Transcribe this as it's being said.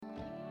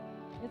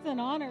It's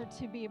an honor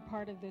to be a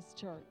part of this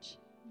church.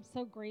 I'm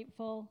so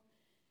grateful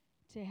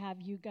to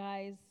have you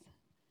guys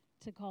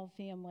to call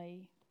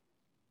family.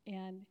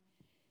 And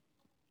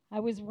I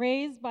was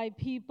raised by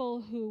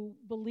people who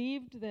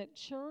believed that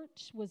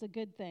church was a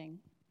good thing.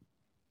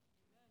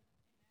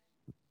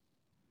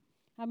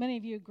 How many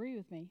of you agree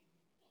with me?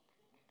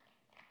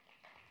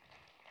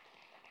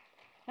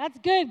 That's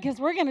good, because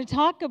we're going to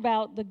talk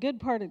about the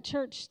good part of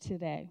church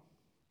today.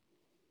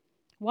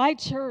 Why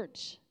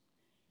church?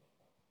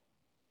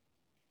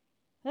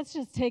 Let's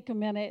just take a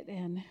minute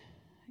and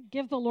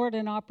give the Lord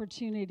an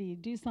opportunity to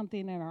do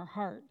something in our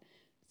heart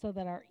so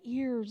that our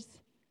ears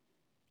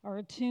are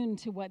attuned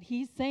to what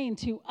He's saying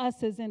to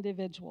us as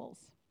individuals.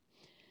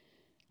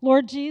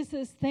 Lord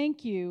Jesus,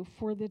 thank you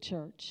for the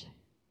church.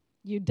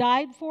 You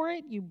died for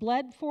it. You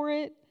bled for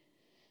it.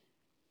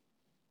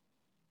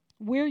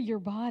 We're your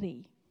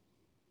body.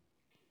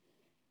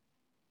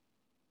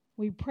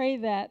 We pray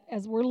that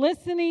as we're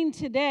listening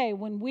today,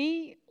 when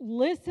we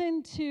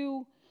listen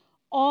to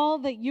all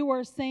that you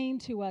are saying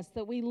to us,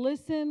 that we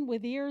listen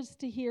with ears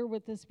to hear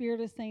what the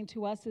Spirit is saying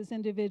to us as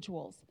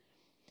individuals.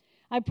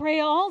 I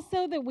pray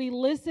also that we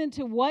listen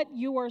to what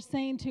you are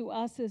saying to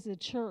us as a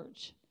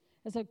church,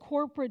 as a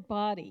corporate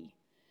body,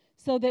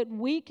 so that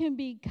we can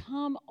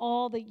become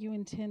all that you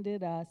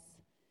intended us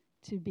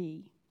to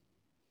be.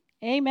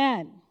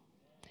 Amen.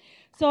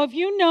 So if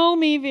you know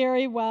me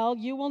very well,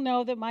 you will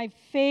know that my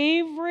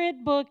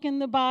favorite book in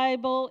the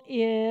Bible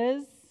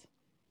is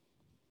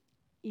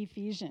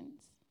Ephesians.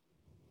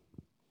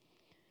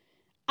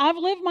 I've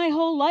lived my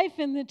whole life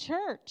in the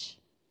church.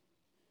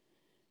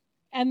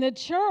 And the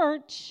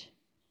church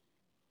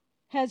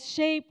has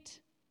shaped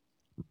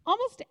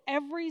almost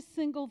every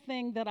single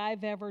thing that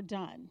I've ever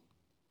done.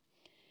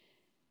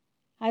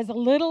 As a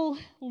little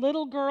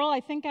girl,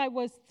 I think I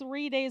was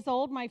 3 days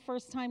old my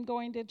first time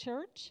going to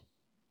church.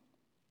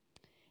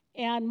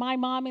 And my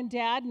mom and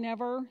dad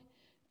never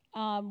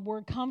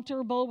were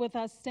comfortable with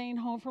us staying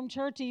home from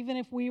church. Even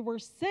if we were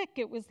sick,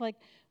 it was like,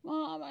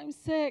 Mom, I'm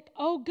sick.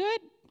 Oh,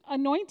 good.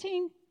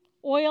 Anointing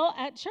oil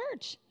at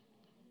church.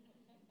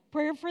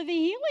 Prayer for the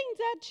healings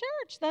at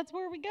church. That's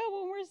where we go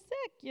when we're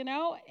sick, you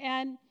know.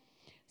 And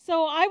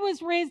so I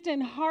was raised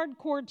in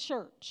hardcore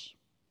church.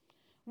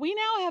 We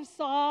now have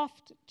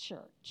soft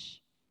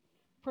church,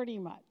 pretty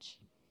much.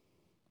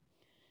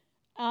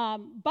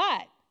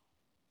 But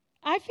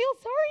I feel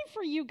sorry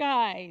for you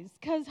guys,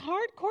 because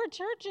hardcore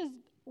church is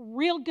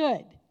real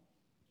good.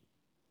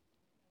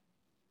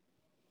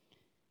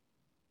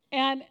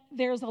 And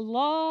there's a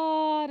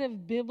lot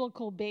of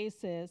biblical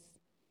basis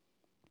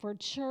for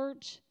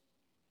church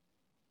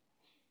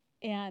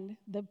and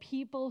the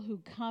people who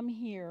come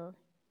here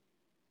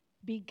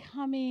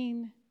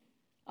becoming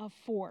a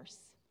force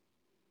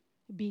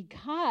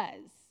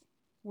because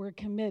we're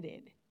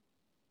committed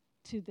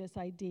to this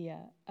idea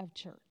of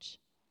church.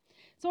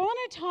 So I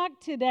want to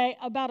talk today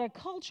about a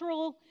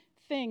cultural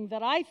thing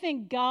that I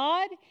think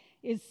God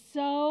is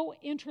so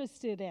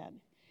interested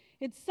in.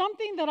 It's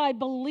something that I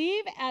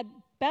believe at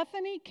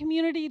Bethany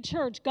Community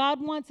Church, God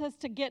wants us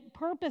to get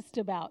purposed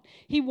about.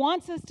 He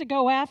wants us to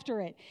go after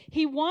it.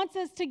 He wants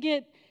us to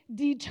get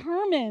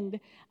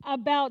determined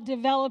about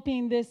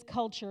developing this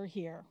culture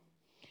here.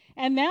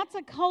 And that's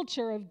a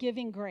culture of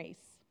giving grace.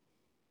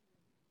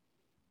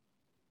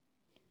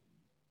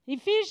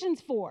 Ephesians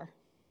 4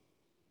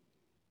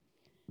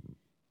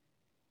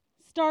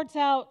 starts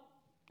out,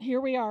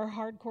 here we are,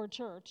 hardcore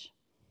church.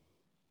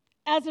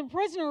 As a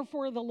prisoner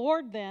for the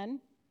Lord then,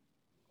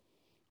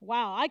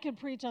 wow, I could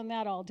preach on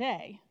that all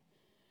day.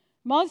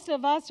 Most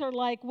of us are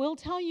like, we'll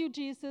tell you,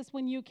 Jesus,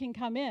 when you can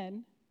come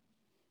in,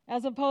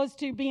 as opposed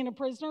to being a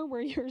prisoner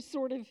where you're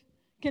sort of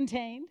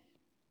contained.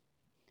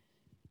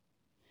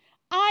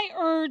 I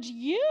urge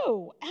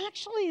you,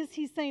 actually, is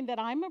he saying that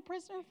I'm a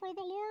prisoner for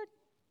the Lord?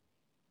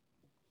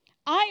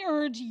 I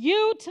urge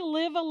you to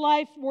live a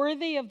life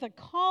worthy of the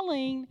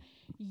calling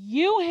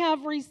you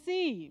have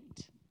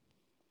received.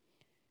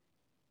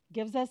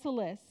 Gives us a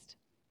list.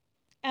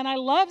 And I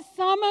love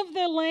some of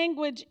the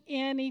language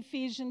in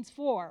Ephesians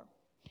 4.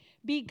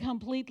 Be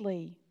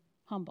completely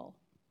humble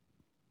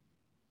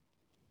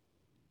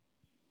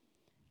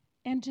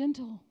and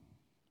gentle.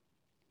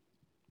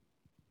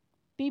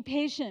 Be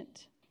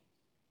patient,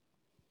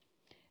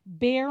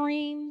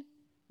 bearing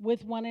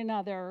with one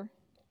another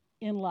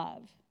in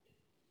love.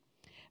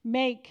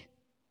 Make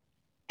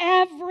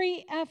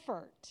every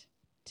effort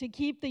to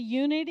keep the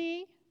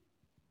unity.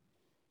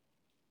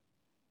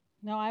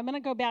 No, I'm going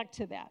to go back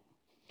to that.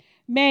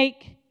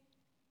 Make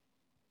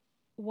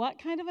what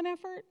kind of an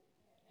effort?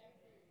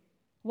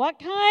 What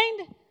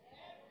kind?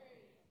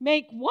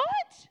 Make what?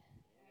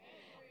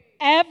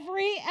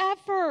 Every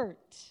effort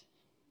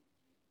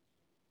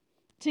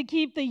to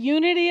keep the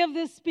unity of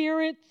the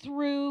Spirit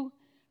through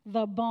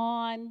the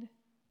bond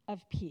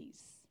of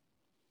peace.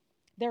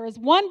 There is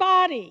one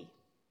body,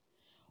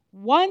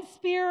 one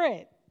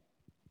Spirit.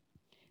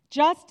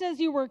 Just as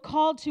you were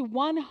called to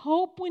one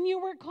hope when you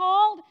were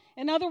called,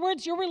 in other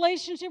words, your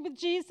relationship with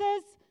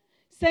Jesus,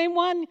 same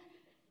one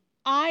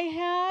I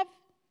have.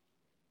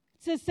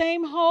 It's the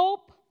same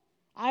hope.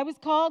 I was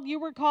called, you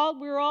were called,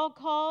 we were all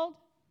called.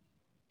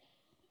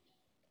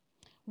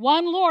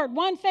 One Lord,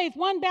 one faith,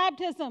 one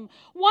baptism,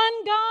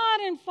 one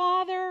God and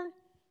Father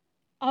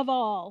of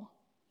all,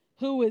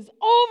 who is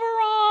over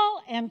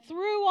all and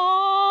through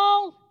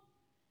all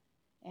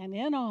and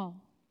in all.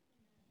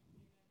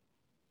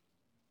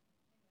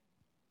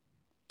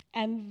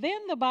 And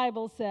then the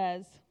Bible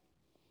says,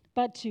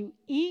 but to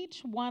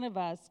each one of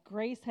us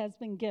grace has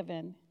been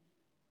given.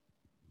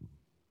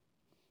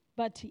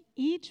 But to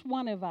each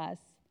one of us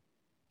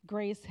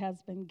grace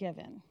has been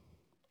given.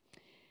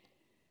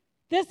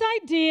 This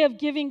idea of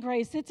giving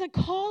grace, it's a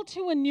call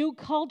to a new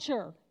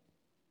culture.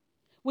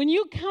 When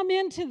you come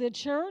into the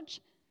church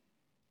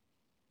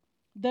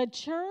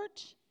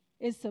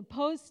is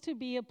supposed to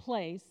be a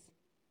place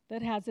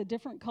that has a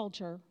different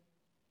culture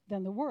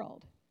than the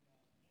world.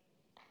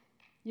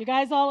 You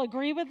guys all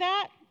agree with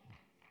that?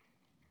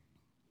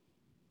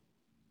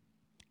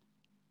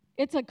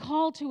 It's a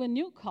call to a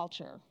new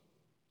culture.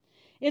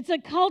 It's a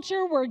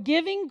culture where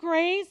giving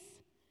grace,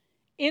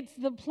 it's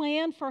the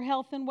plan for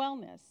health and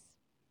wellness.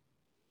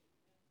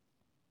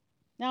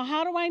 Now,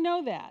 how do I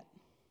know that?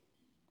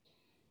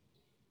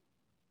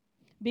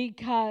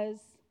 Because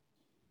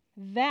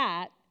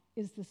that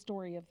is the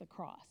story of the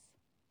cross.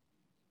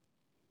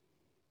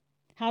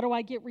 How do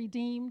I get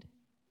redeemed?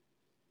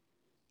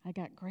 I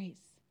got grace.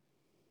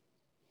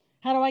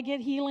 How do I get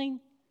healing?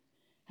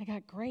 I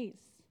got grace.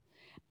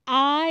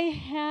 I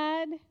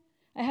had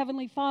a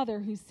Heavenly Father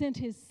who sent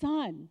His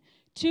Son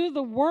to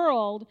the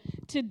world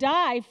to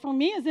die for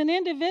me as an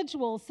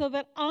individual so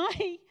that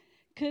I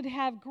could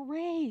have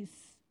grace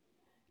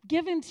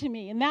given to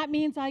me. And that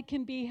means I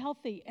can be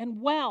healthy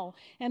and well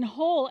and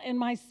whole in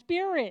my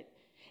spirit.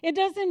 It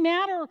doesn't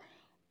matter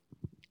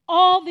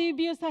all the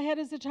abuse I had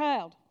as a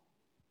child.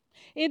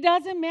 It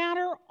doesn't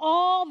matter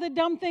all the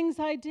dumb things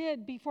I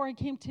did before I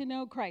came to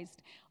know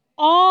Christ.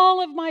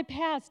 All of my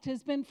past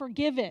has been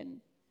forgiven.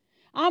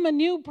 I'm a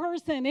new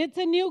person. It's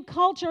a new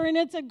culture, and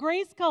it's a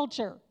grace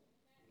culture.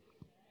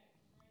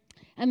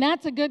 And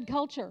that's a good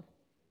culture.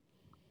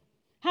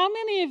 How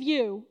many of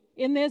you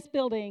in this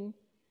building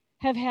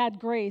have had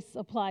grace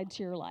applied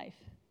to your life?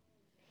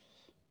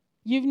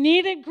 You've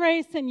needed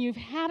grace and you've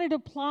had it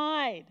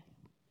applied.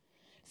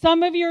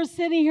 Some of you are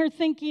sitting here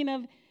thinking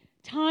of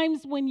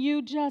times when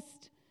you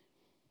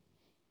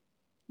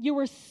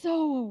were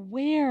so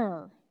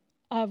aware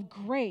of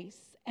grace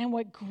and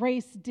what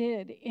grace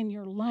did in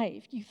your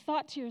life. You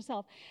thought to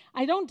yourself,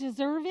 I don't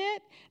deserve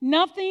it.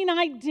 Nothing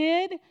I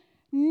did,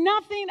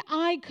 nothing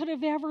I could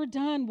have ever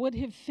done would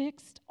have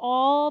fixed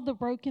all the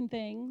broken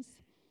things.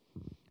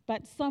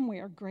 But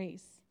somewhere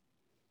grace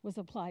was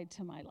applied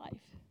to my life.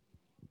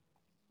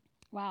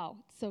 Wow,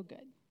 it's so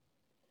good.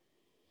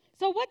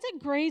 So what's a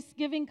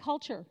grace-giving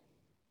culture?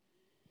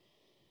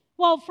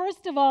 Well,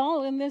 first of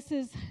all, and this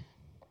is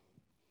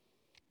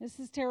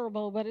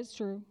terrible, but it's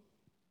true.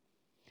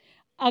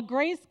 A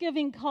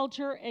grace-giving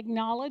culture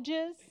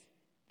acknowledges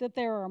that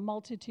there are a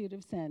multitude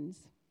of sins.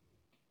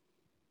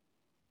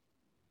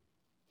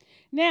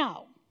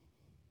 Now,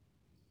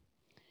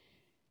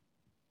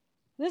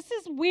 this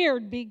is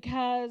weird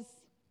because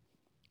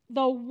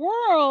the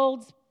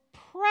world's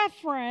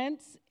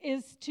preference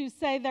is to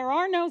say there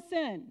are no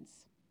sins.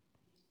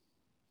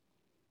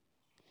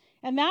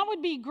 And that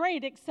would be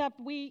great, except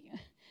we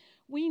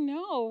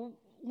know,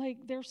 like,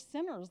 they're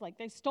sinners. Like,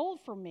 they stole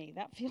from me.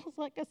 That feels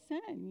like a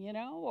sin, you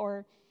know?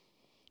 Or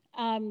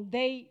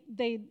they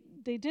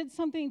did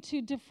something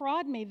to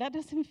defraud me. That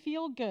doesn't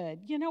feel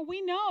good. You know,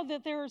 we know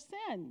that there are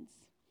sins.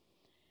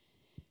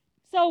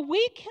 So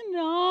we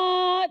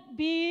cannot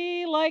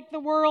be like the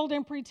world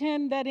and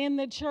pretend that in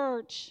the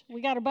church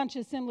we got a bunch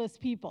of sinless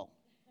people.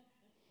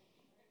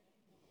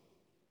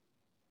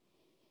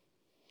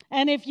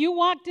 And if you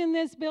walked in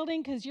this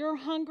building because you're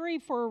hungry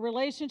for a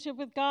relationship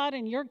with God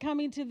and you're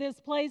coming to this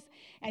place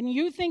and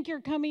you think you're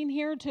coming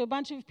here to a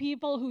bunch of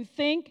people who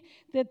think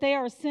that they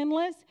are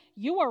sinless,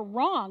 you are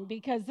wrong,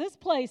 because this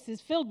place is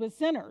filled with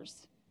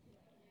sinners.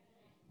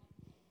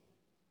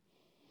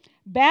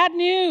 Bad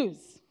news.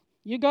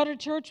 You go to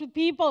church with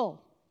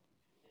people.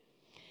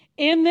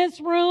 In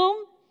this room,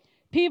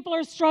 people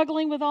are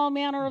struggling with all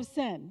manner of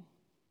sin.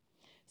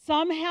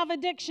 Some have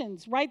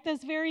addictions right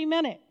this very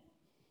minute.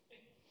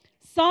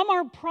 Some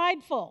are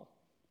prideful.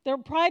 Their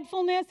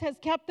pridefulness has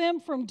kept them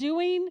from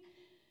doing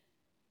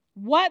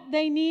what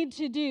they need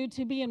to do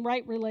to be in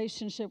right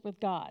relationship with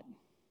God.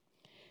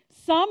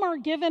 Some are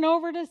given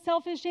over to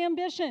selfish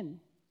ambition.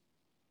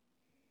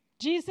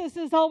 Jesus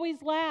is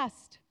always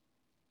last.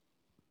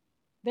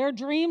 Their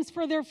dreams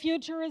for their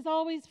future is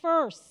always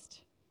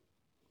first.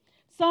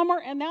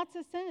 And that's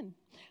a sin.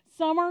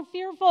 Some are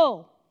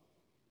fearful.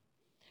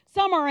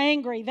 Some are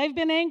angry. They've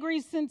been angry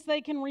since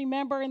they can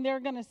remember, and they're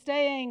going to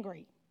stay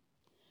angry.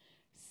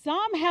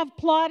 Some have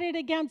plotted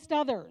against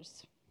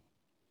others.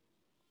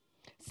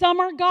 Some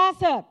are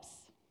gossips.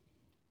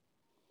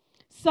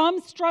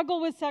 Some struggle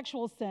with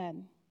sexual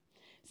sin.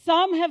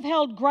 Some have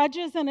held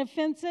grudges and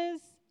offenses,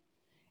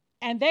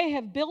 and they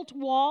have built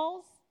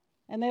walls,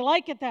 and they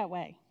like it that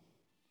way.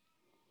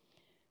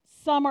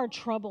 Some are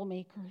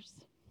troublemakers.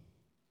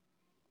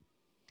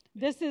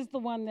 This is the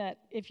one that,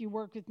 if you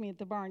work with me at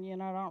the barn,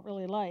 I don't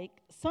really like.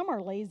 Some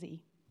are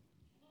lazy.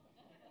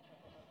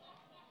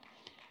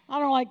 I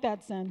don't like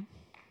that sin.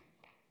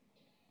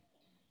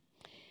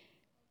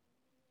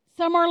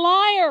 Some are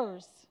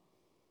liars.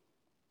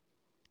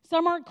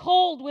 Some are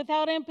cold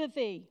without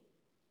empathy.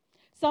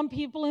 Some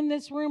people in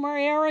this room are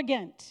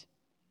arrogant.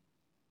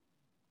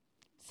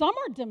 Some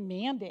are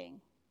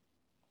demanding.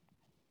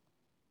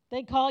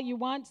 They call you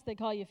once, they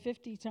call you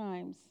 50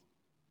 times.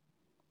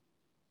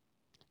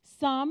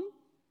 Some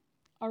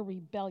are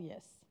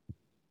rebellious.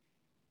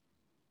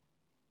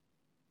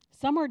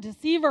 Some are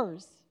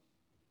deceivers.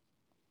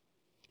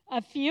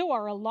 A few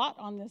are a lot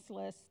on this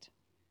list.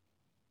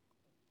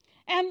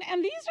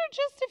 And these are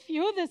just a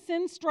few of the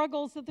sin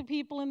struggles that the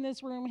people in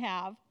this room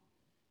have.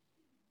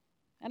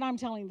 And I'm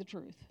telling the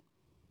truth.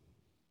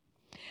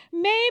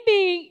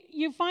 Maybe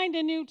you find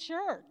a new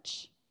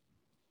church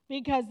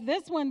because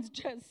this one's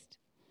just,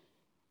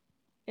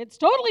 it's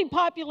totally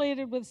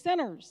populated with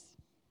sinners.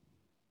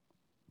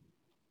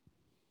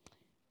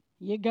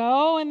 You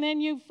go and then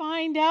you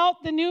find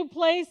out the new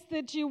place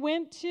that you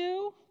went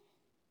to,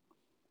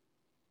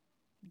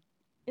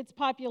 it's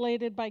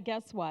populated by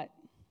guess what?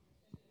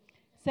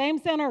 Same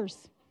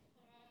sinners.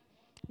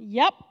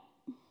 Yep.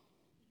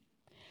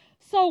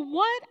 So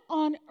what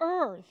on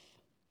earth,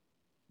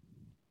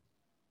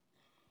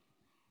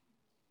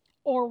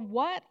 or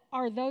what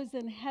are those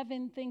in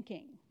heaven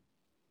thinking?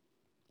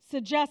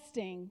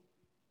 Suggesting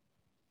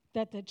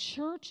that the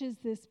church is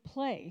this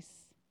place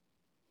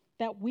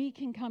that we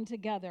can come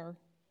together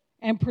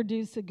and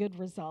produce a good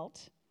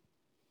result.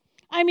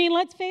 I mean,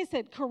 let's face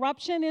it,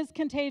 corruption is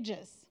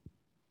contagious.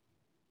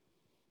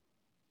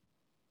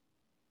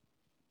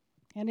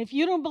 And if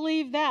you don't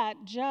believe that,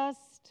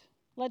 just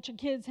let your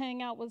kids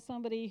hang out with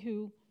somebody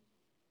who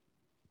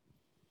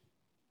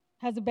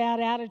has a bad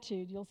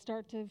attitude. You'll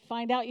start to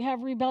find out you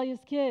have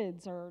rebellious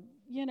kids, or,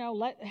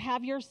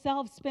 have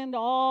yourself spend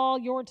all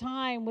your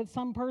time with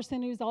some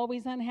person who's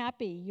always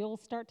unhappy. You'll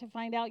start to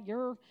find out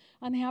you're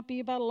unhappy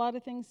about a lot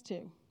of things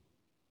too.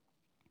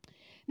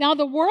 Now,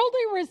 the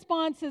worldly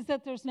response is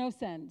that there's no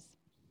sins.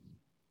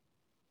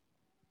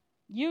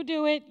 You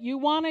do it, you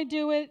want to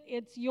do it,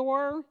 it's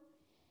your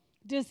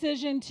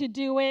decision to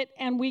do it,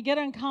 and we get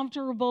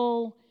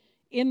uncomfortable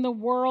in the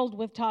world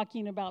with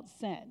talking about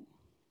sin.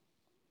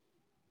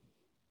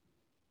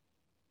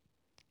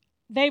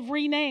 They've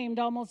renamed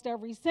almost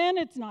every sin.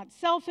 It's not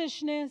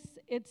selfishness,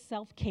 it's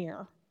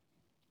self-care.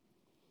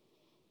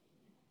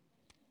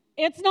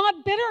 It's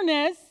not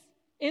bitterness,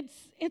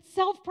 it's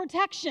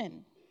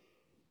self-protection.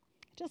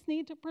 Just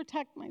need to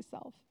protect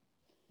myself.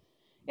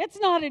 It's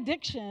not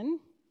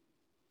addiction,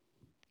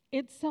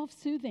 it's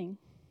self-soothing.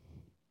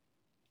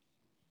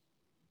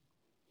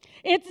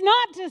 It's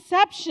not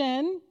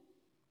deception.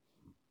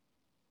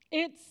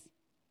 It's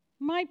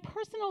my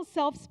personal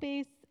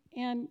self-space,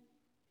 and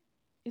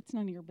it's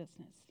none of your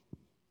business.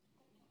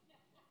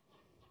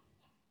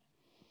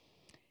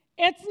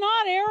 It's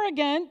not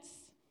arrogance.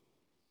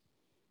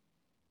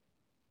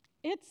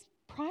 It's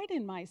pride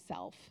in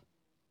myself.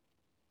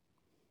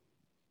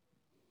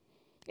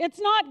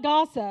 It's not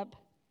gossip.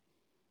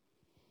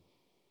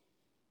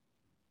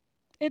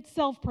 It's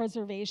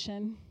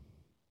self-preservation.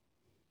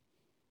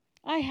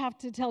 I have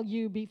to tell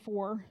you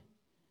before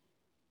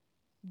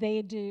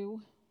they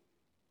do,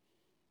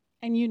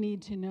 and you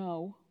need to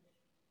know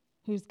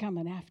who's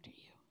coming after you.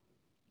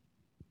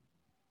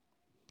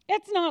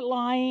 It's not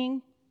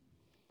lying.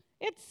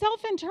 It's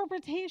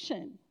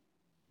self-interpretation.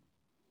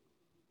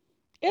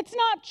 It's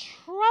not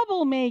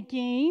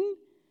troublemaking.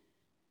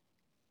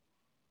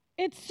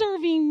 It's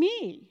serving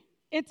me.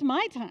 It's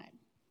my time.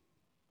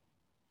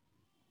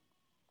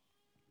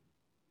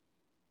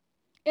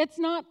 It's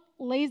not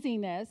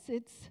laziness.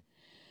 It's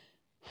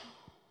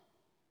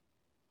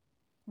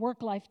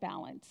work-life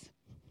balance.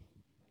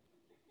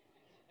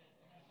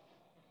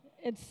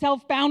 It's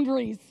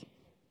self-boundaries.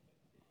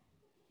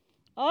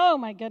 Oh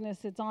my goodness,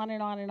 it's on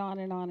and on and on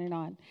and on and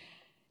on.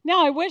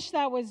 Now, I wish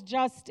that was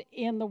just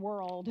in the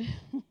world.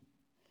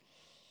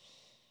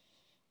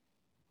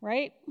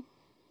 Right?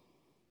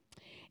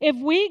 If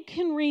we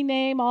can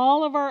rename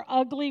all of our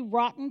ugly,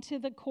 rotten to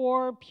the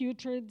core,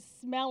 putrid,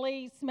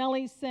 smelly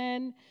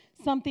sin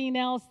something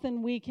else,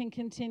 then we can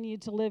continue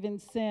to live in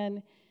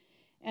sin.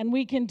 And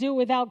we can do it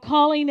without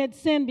calling it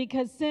sin,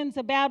 because sin's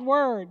a bad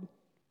word.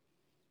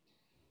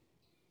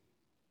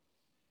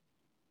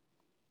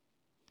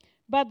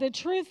 But the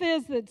truth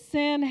is that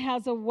sin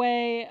has a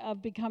way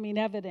of becoming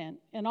evident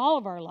in all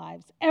of our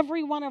lives,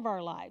 every one of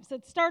our lives.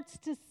 It starts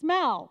to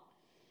smell.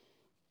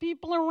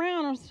 People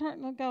around are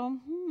starting to go,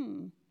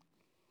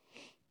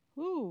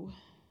 ooh.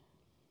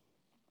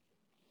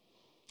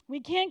 We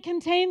can't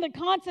contain the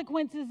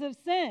consequences of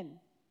sin.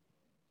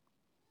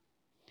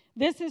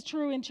 This is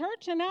true in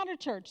church and out of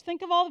church.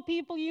 Think of all the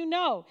people you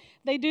know.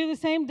 They do the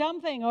same dumb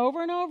thing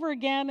over and over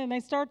again, and they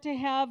start to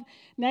have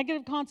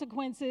negative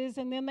consequences,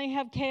 and then they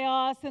have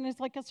chaos, and it's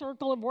like a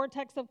circle, a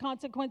vortex of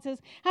consequences.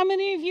 How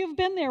many of you have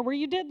been there where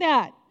you did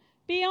that?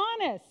 Be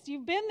honest.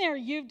 You've been there.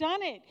 You've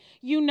done it.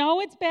 You know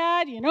it's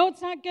bad. You know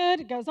it's not good.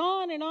 It goes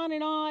on and on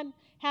and on.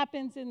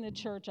 Happens in the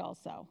church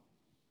also.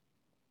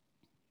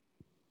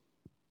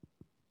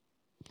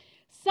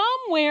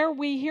 Somewhere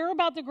we hear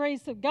about the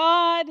grace of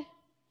God.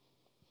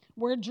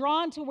 We're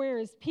drawn to where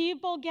his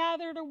people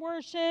gather to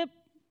worship.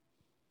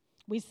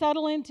 We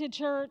settle into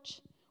church.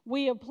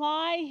 We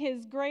apply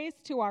his grace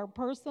to our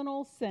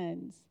personal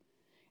sins.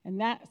 And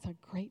that's a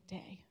great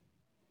day.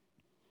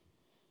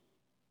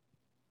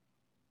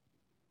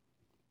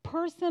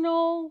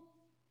 Personal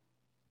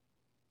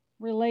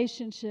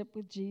relationship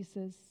with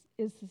Jesus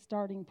is the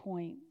starting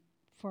point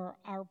for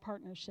our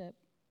partnership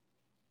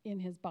in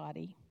his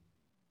body.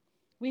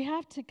 We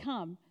have to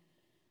come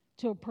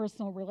to a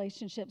personal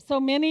relationship. So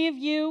many of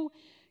you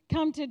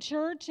come to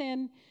church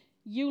and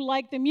you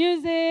like the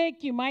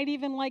music, you might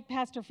even like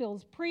Pastor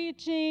Phil's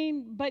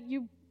preaching, but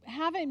you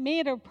haven't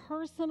made a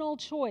personal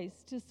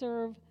choice to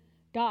serve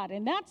God.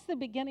 And that's the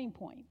beginning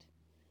point.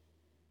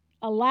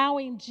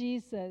 Allowing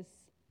Jesus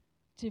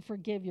to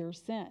forgive your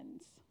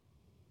sins.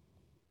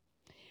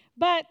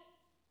 But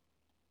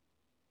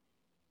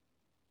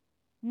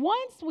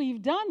once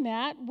we've done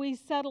that, we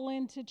settle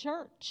into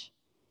church.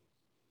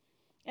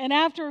 And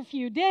after a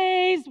few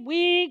days,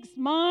 weeks,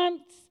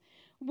 months,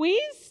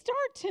 we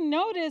start to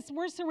notice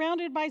we're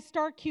surrounded by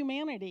stark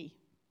humanity.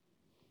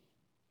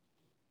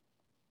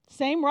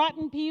 Same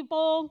rotten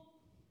people,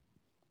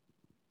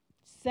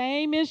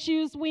 same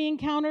issues we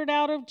encountered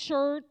out of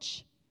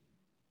church.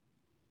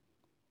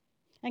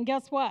 And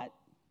guess what?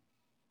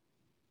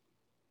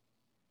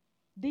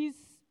 These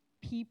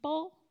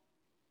people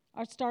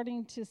are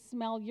starting to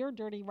smell your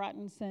dirty,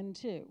 rotten sin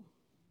too.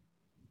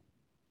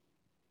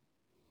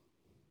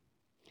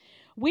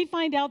 We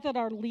find out that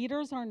our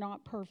leaders are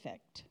not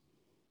perfect.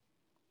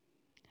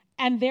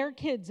 And their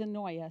kids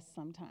annoy us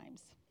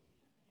sometimes.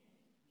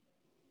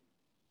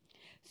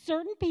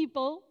 Certain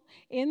people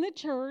in the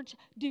church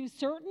do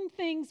certain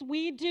things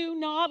we do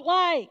not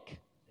like.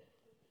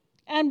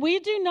 And we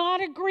do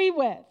not agree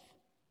with.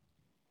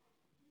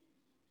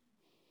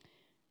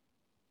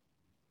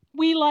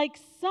 We like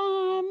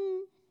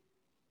some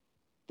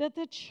that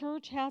the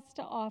church has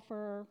to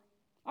offer.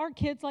 Our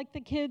kids like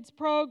the kids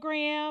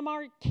program.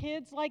 Our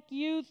kids like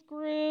youth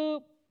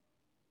group.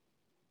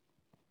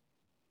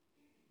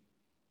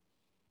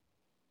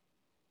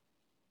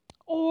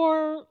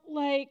 Or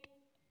like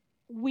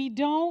we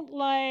don't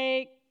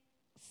like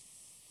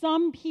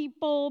some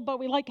people, but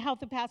we like how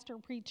the pastor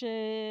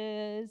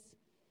preaches.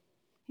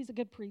 He's a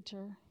good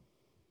preacher.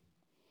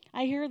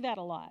 I hear that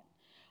a lot.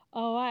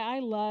 Oh,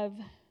 I love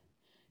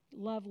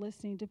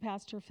listening to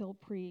Pastor Phil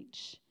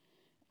preach.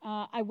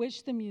 I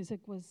wish the music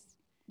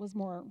was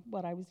more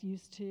what I was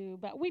used to,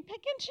 but we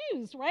pick and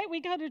choose, right? We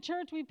go to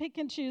church, we pick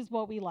and choose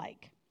what we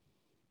like.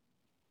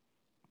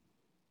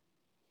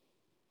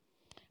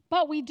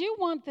 But we do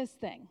want this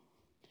thing.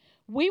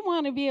 We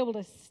want to be able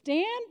to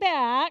stand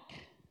back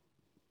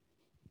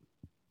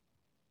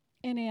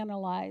and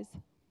analyze.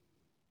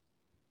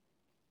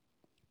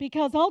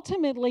 Because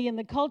ultimately, in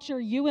the culture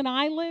you and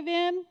I live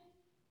in,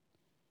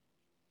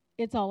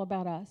 it's all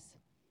about us.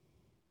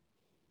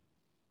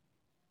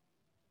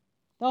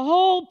 The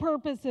whole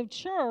purpose of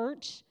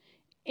church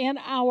and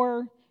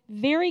our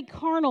very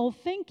carnal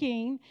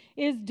thinking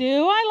is,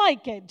 do I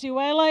like it? Do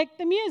I like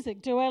the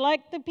music? Do I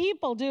like the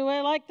people? Do I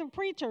like the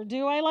preacher?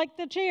 Do I like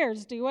the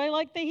chairs? Do I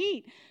like the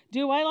heat?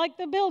 Do I like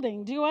the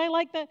building? Do I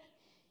like the...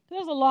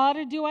 There's a lot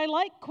of do I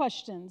like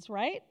questions,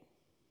 right?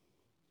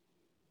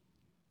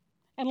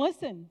 And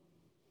listen,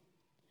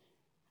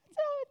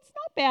 so it's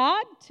not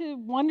bad to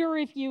wonder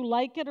if you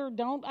like it or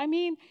don't. I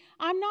mean,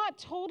 I'm not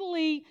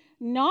totally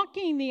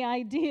knocking the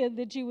idea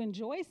that you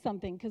enjoy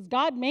something, because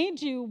God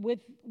made you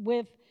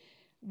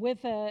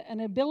with an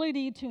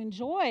ability to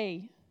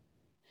enjoy.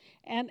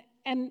 And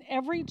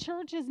every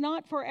church is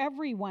not for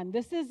everyone.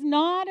 This is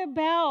not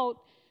about,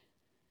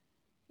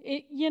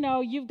 it,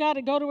 you've got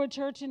to go to a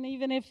church, and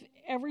even if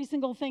every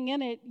single thing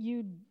in it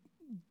you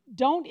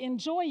don't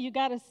enjoy, you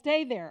got to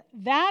stay there.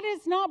 That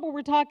is not what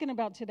we're talking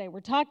about today. We're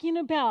talking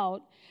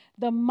about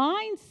the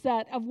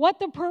mindset of what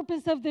the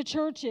purpose of the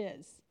church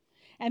is.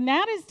 And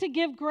that is to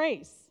give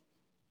grace.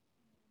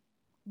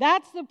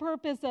 That's the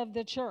purpose of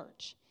the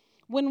church.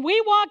 When we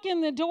walk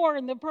in the door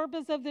and the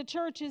purpose of the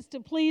church is to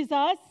please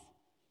us,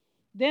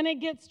 then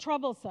it gets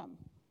troublesome.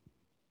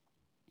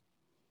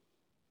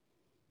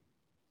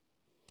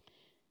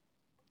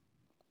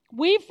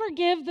 We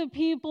forgive the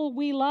people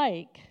we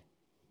like.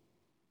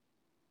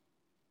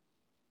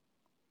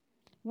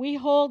 We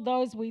hold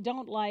those we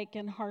don't like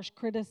in harsh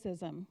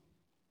criticism.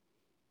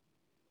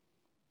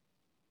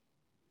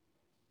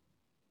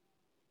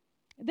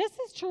 This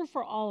is true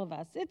for all of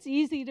us. It's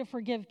easy to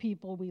forgive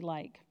people we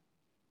like.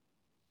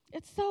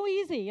 It's so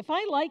easy. If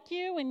I like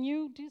you and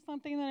you do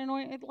something that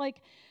annoys me, I'm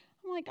like,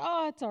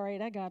 oh, it's all right,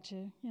 I got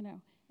you.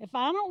 If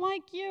I don't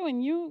like you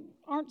and you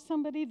aren't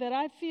somebody that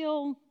I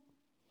feel,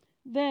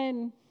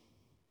 then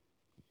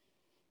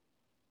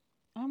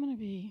I'm going to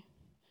be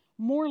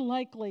more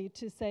likely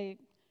to say,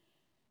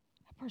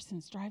 that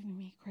person's driving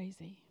me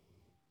crazy.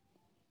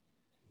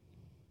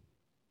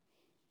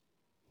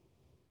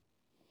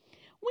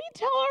 We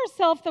tell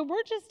ourselves that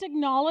we're just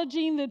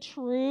acknowledging the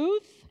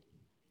truth.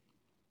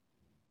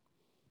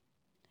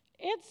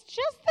 It's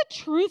just the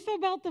truth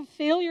about the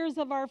failures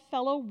of our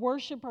fellow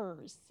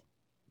worshipers.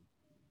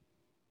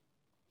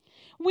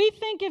 We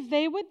think if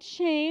they would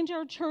change,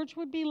 our church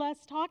would be less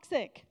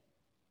toxic.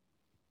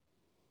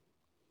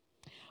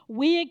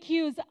 We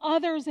accuse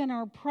others in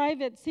our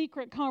private,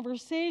 secret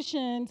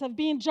conversations of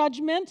being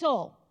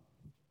judgmental.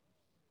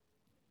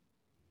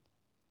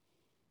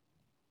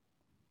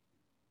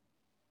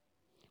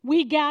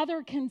 We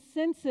gather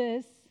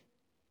consensus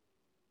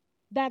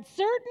that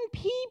certain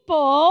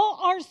people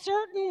are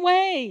certain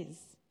ways.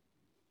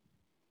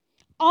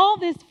 All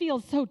this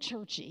feels so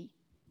churchy.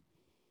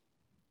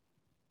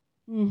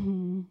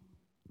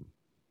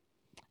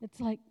 It's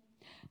like,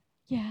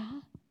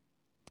 yeah.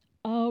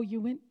 Oh, you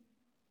went?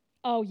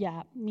 Oh,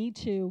 yeah, me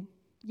too.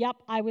 Yep,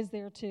 I was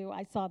there too.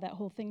 I saw that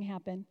whole thing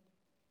happen.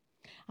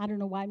 I don't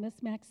know why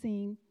Miss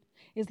Maxine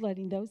is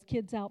letting those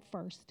kids out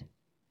first.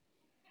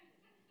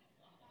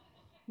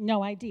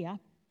 No idea.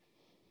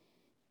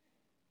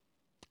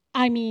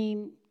 I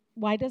mean,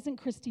 why doesn't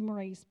Christy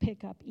Maurice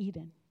pick up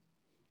Eden?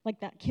 Like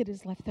that kid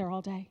is left there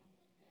all day.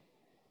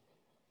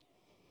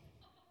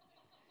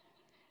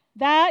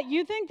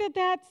 You think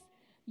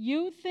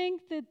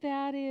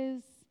that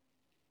is,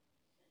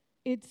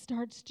 it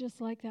starts just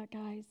like that,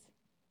 guys.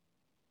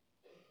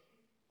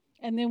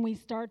 And then we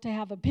start to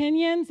have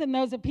opinions, and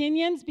those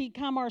opinions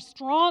become our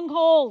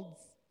strongholds.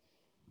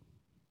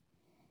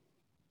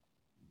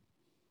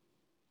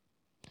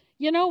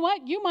 You know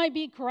what? You might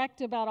be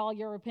correct about all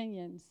your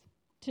opinions,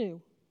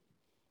 too.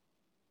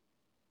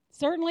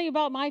 Certainly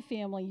about my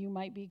family, you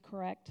might be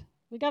correct.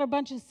 We got a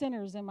bunch of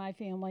sinners in my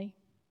family.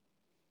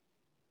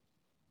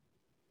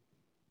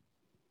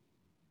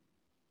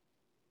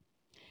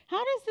 How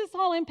does this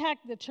all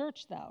impact the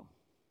church, though?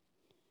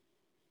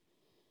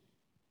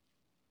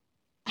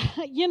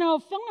 You know,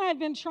 Phil and I have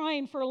been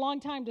trying for a long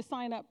time to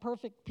sign up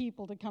perfect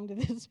people to come to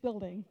this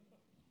building.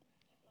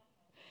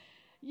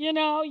 You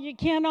know, you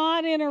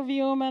cannot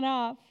interview them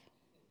enough.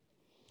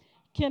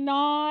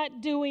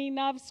 Cannot do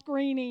enough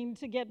screening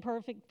to get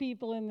perfect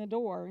people in the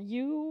door.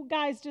 You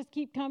guys just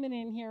keep coming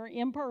in here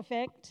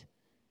imperfect.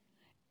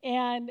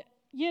 And,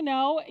 you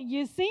know,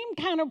 you seem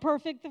kind of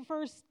perfect the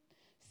first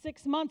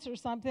 6 months or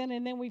something,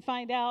 and then we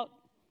find out,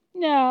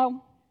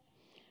 no,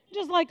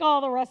 just like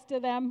all the rest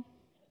of them.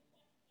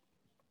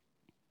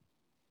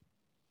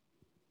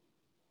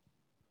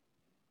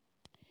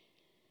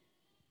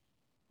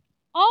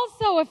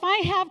 Also, if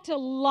I have to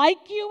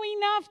like you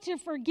enough to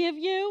forgive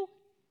you,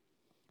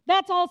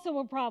 that's also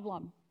a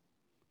problem.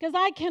 Because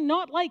I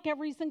cannot like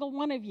every single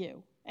one of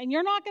you, and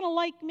you're not going to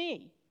like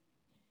me.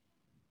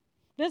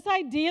 This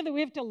idea that we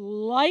have to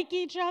like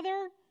each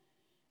other,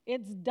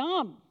 it's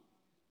dumb.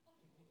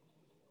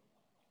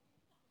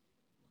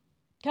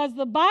 Because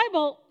the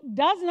Bible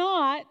does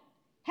not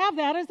have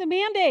that as a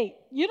mandate.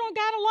 You don't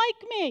got to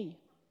like me.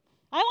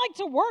 I like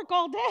to work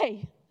all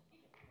day.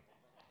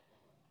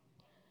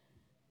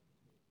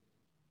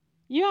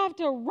 You have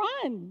to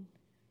run.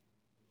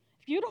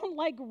 If you don't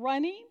like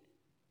running,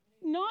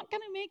 not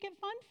going to make it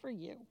fun for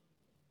you.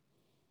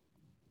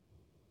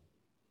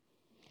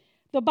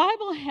 The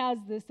Bible has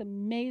this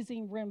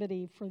amazing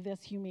remedy for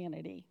this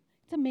humanity.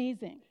 It's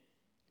amazing.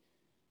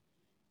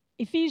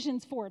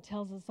 Ephesians 4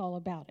 tells us all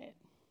about it.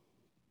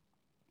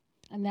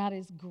 And that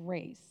is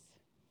grace.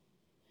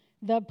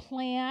 The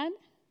plan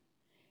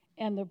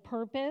and the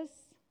purpose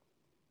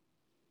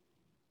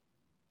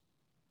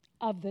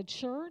of the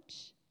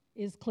church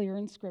is clear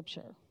in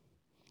Scripture.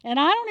 And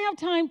I don't have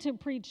time to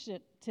preach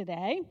it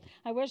today.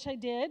 I wish I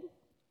did.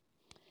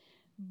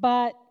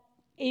 But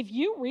if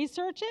you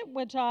research it,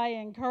 which I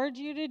encourage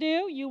you to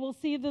do, you will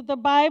see that the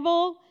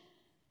Bible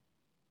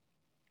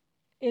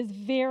is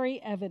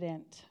very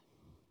evident.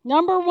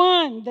 Number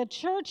one, the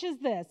church is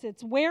this.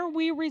 It's where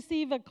we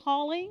receive a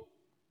calling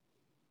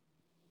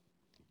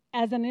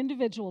as an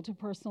individual to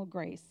personal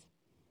grace.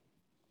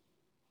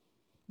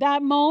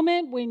 That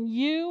moment when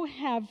you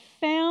have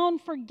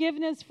found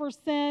forgiveness for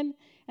sin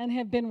and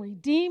have been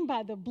redeemed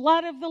by the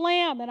blood of the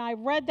Lamb. And I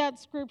read that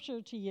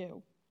scripture to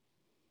you.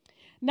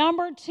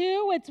 Number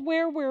two, it's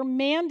where we're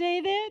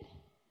mandated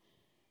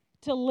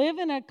to live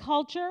in a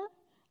culture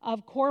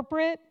of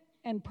corporate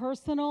and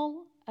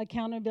personal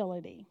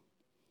accountability.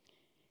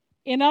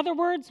 In other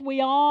words, we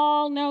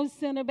all know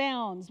sin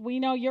abounds. We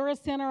know you're a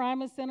sinner,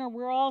 I'm a sinner,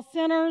 we're all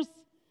sinners.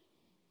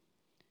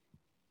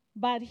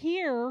 But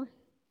here,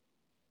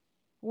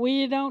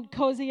 we don't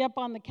cozy up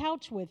on the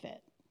couch with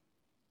it.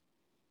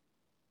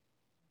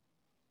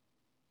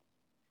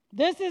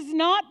 This is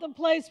not the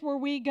place where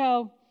we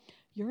go,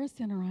 you're a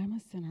sinner, I'm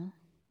a sinner.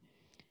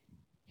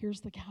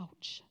 Here's the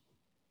couch.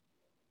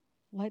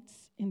 Let's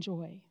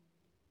enjoy.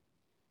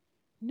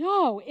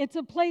 No, it's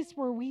a place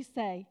where we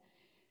say,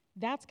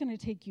 that's going to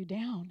take you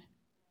down.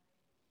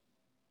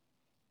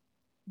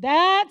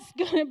 That's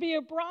going to be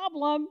a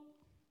problem.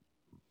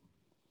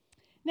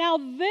 Now,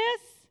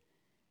 this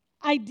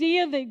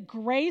idea that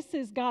grace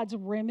is God's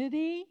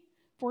remedy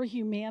for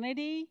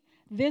humanity,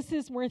 this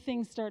is where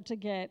things start to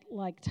get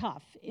like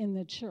tough in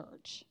the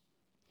church.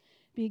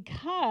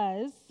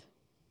 Because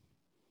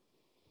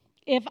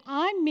if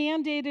I'm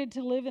mandated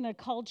to live in a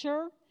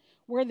culture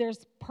where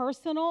there's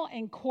personal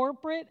and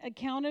corporate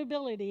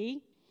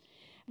accountability,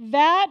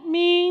 that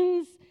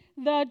means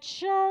the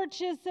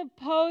church is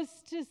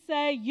supposed to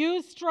say,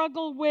 you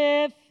struggle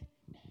with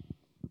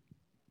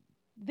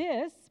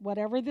this,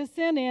 whatever the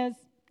sin is,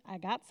 I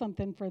got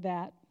something for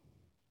that.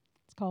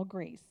 It's called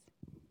grace.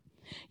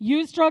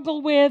 You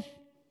struggle with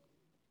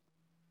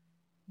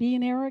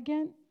being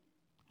arrogant,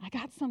 I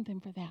got something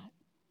for that.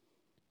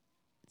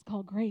 It's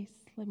called grace.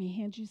 Let me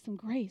hand you some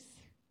grace.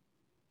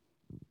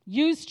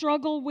 You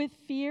struggle with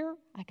fear,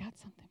 I got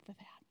something for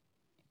that.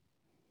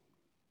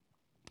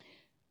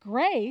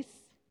 Grace,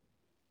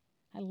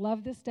 I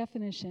love this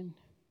definition.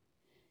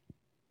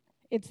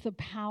 It's the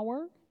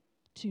power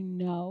to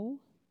know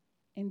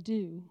and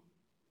do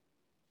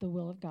the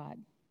will of God.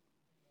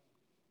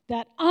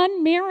 That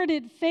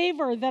unmerited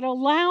favor that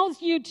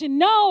allows you to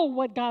know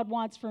what God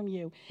wants from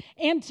you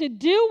and to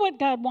do what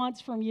God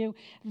wants from you,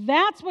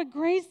 that's what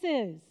grace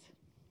is.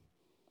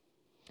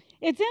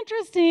 It's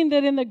interesting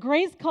that in the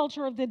grace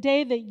culture of the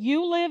day that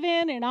you live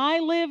in and I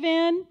live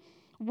in,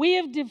 we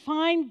have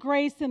defined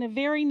grace in a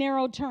very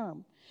narrow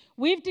term.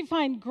 We've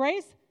defined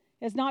grace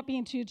as not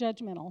being too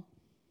judgmental.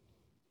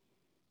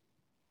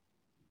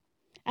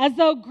 As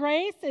though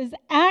grace is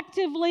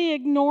actively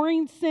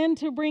ignoring sin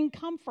to bring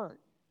comfort.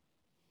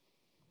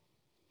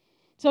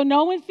 So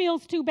no one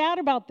feels too bad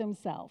about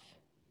themselves.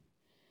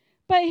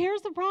 But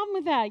here's the problem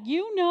with that.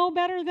 You know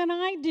better than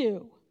I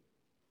do.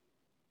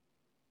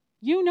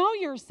 You know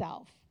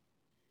yourself.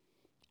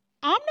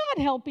 I'm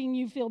not helping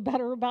you feel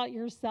better about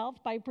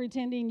yourself by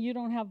pretending you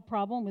don't have a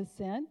problem with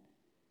sin.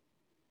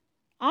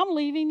 I'm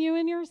leaving you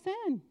in your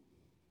sin.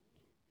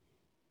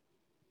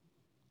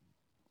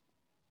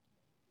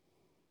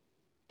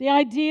 The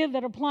idea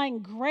that applying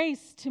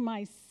grace to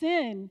my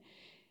sin,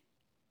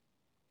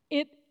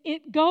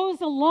 it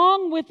goes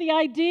along with the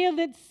idea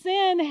that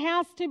sin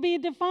has to be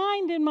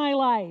defined in my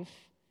life.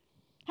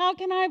 How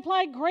can I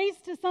apply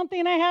grace to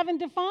something I haven't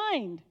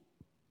defined?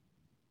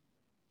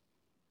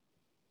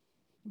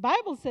 The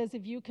Bible says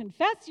if you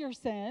confess your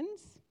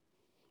sins,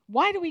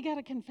 why do we got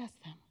to confess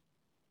them?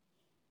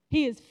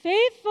 He is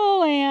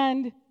faithful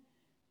and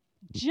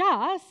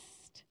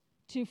just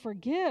to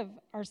forgive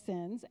our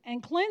sins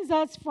and cleanse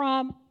us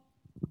from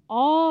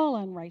all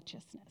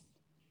unrighteousness.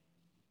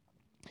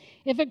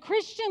 If a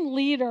Christian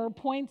leader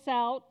points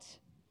out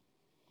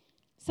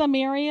some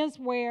areas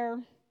where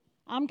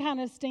I'm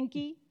kind of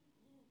stinky,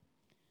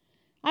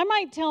 I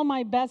might tell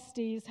my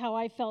besties how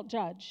I felt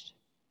judged.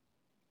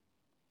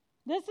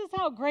 This is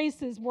how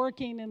grace is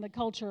working in the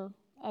culture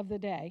of the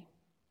day.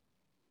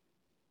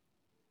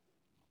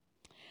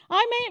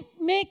 I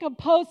may make a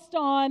post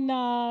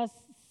on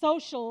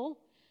social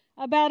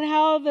about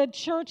how the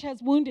church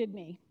has wounded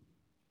me.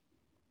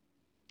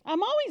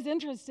 I'm always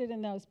interested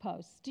in those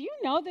posts. Do you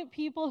know that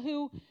people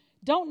who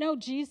don't know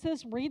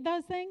Jesus read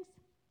those things?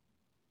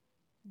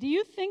 Do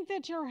you think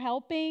that you're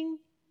helping?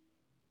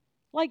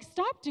 Like,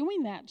 stop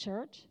doing that,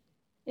 church.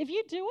 If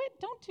you do it,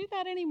 don't do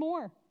that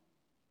anymore.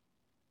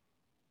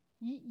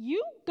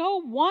 You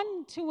go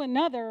one to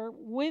another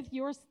with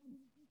your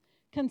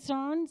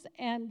concerns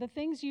and the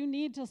things you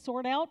need to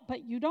sort out,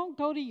 but you don't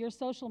go to your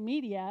social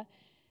media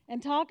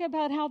and talk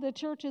about how the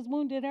church has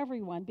wounded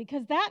everyone,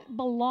 because that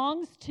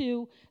belongs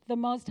to the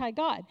Most High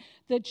God.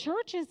 The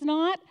church is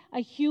not a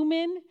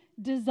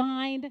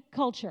human-designed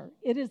culture.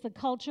 It is the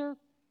culture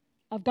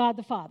of God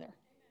the Father.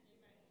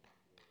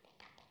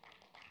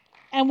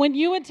 And when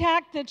you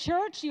attack the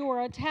church, you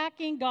are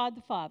attacking God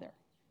the Father.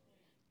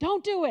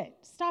 Don't do it.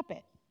 Stop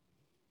it.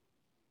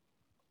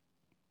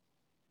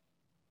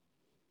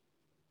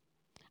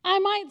 I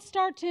might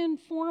start to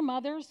inform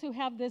others who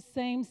have this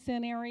same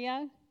sin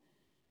area.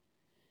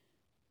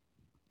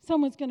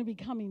 Someone's going to be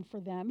coming for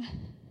them.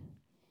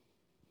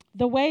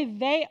 The way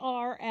they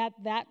are at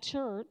that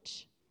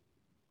church.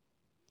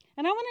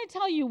 And I want to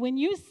tell you, when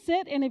you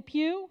sit in a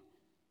pew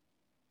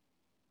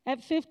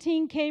at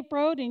 15 Cape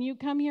Road and you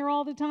come here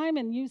all the time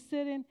and you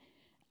sit in,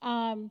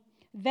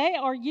 they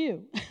are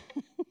you.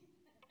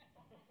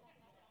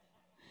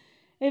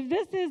 If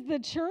this is the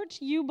church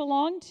you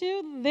belong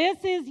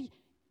to,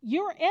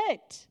 you're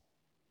it.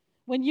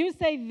 When you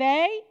say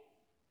they,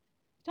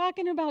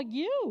 talking about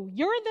you.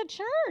 You're the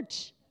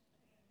church.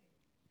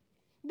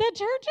 The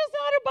church is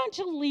not a bunch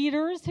of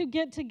leaders who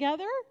get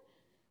together.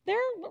 They're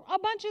a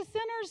bunch of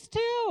sinners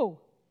too.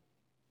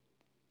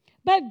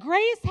 But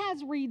grace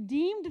has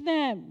redeemed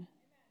them.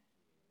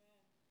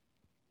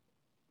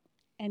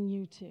 And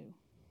you too.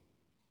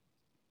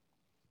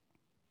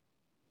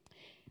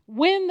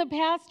 When the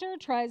pastor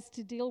tries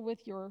to deal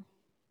with your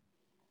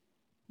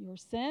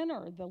sin,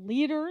 or the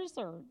leaders,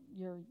 or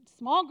your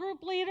small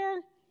group leader,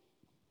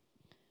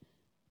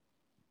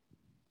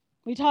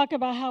 we talk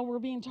about how we're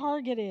being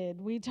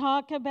targeted. We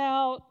talk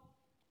about,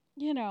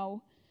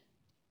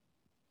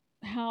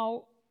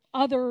 how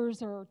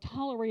others are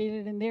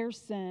tolerated in their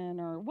sin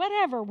or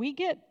whatever. We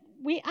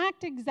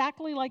act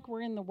exactly like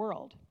we're in the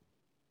world.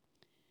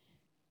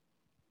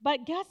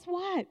 But guess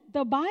what?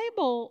 The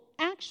Bible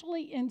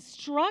actually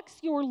instructs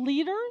your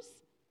leaders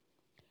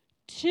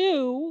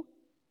to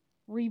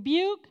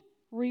rebuke,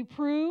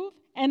 reprove,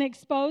 and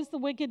expose the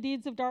wicked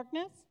deeds of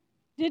darkness.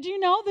 Did you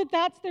know that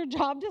that's their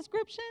job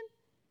description?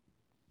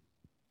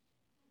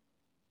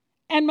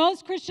 And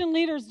most Christian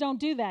leaders don't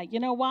do that. You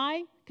know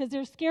why? Because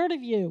they're scared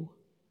of you.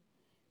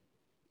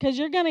 Because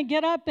you're going to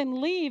get up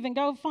and leave and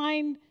go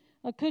find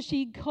a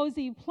cushy,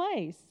 cozy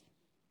place.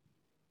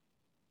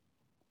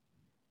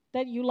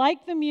 That you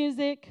like the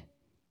music,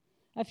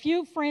 a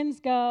few friends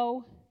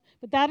go,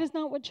 but that is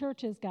not what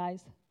church is,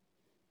 guys.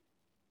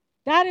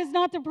 That is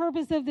not the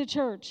purpose of the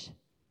church.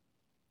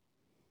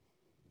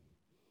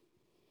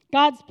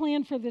 God's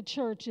plan for the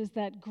church is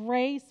that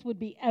grace would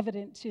be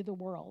evident to the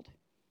world.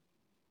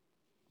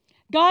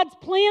 God's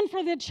plan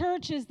for the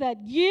church is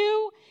that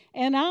you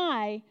and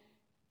I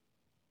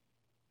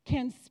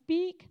can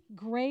speak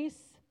grace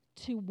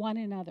to one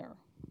another.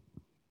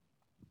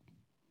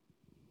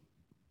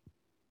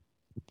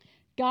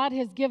 God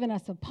has given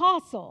us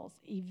apostles,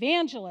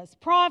 evangelists,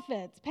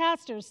 prophets,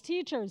 pastors,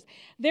 teachers.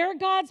 They're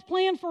God's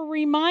plan for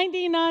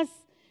reminding us,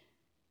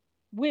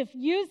 with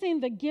using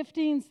the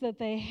giftings that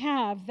they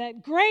have,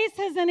 that grace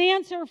has an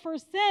answer for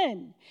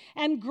sin,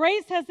 and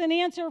grace has an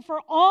answer for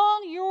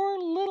all your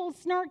little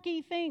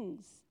snarky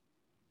things.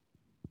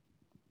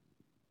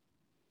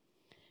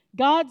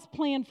 God's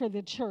plan for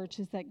the church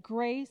is that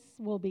grace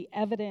will be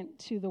evident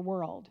to the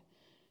world,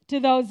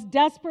 to those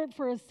desperate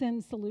for a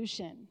sin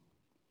solution.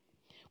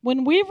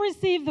 When we've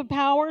received the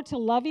power to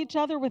love each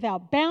other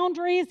without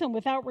boundaries and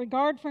without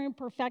regard for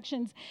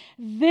imperfections,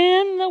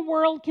 then the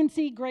world can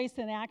see grace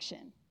in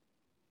action.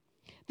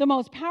 The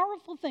most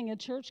powerful thing a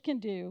church can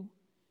do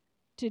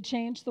to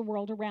change the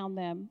world around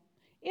them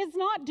is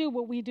not do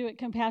what we do at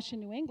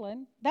Compassion New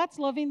England. That's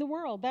loving the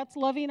world. That's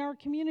loving our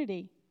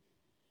community.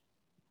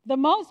 The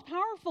most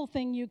powerful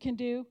thing you can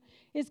do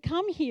is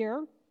come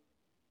here,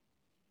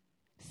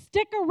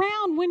 stick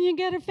around when you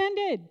get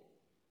offended.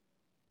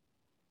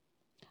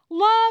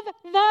 Love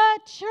the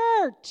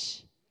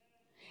church.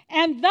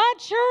 And the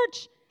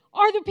church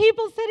are the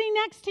people sitting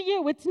next to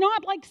you. It's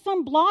not like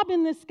some blob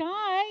in the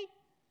sky.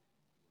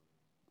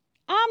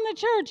 I'm the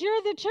church,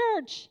 you're the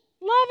church.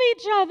 Love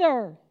each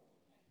other.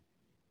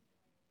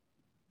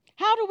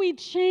 How do we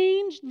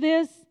change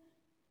this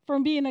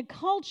from being a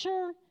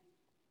culture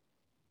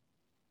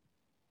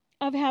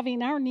of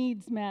having our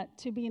needs met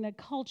to being a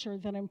culture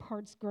that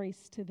imparts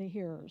grace to the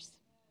hearers?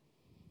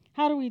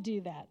 How do we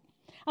do that?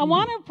 I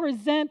want to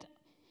present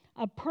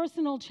a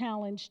personal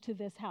challenge to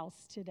this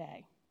house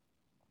today.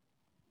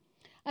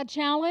 A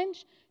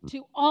challenge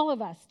to all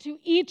of us, to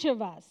each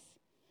of us.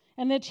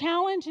 And the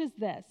challenge is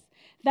this: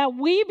 that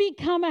we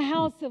become a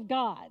house of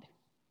God.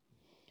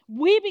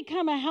 We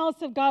become a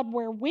house of God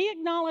where we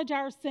acknowledge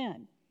our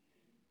sin.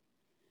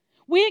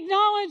 We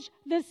acknowledge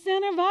the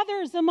sin of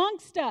others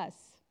amongst us.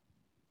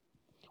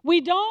 We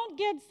don't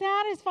get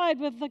satisfied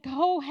with the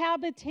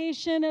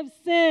cohabitation of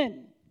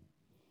sin.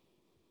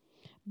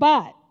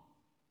 But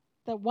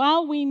that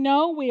while we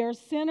know we are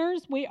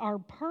sinners, we are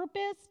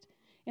purposed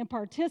in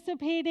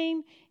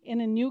participating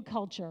in a new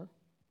culture.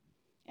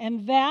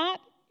 And that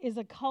is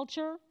a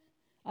culture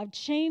of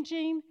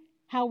changing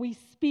how we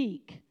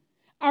speak,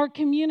 our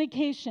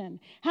communication,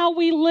 how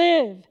we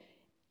live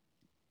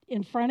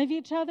in front of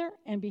each other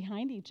and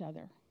behind each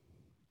other.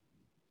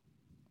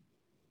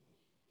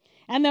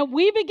 And that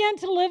we begin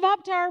to live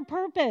up to our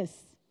purpose.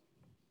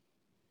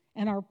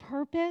 And our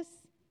purpose,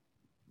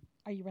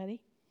 are you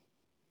ready?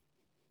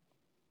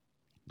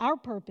 Our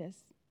purpose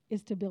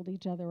is to build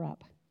each other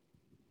up.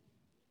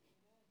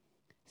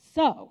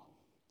 So,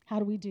 how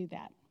do we do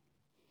that?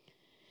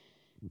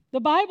 The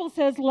Bible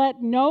says,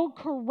 let no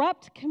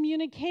corrupt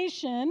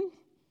communication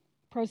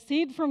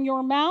proceed from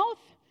your mouth,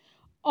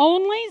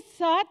 only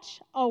such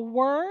a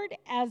word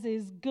as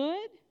is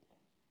good,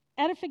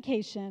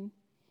 edification.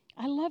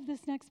 I love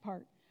this next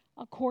part.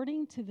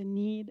 According to the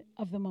need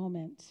of the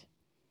moment.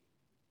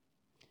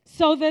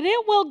 So that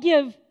it will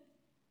give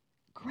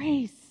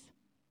grace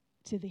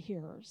to the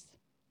hearers.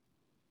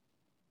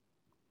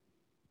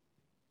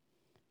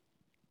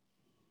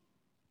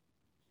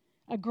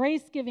 A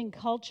grace-giving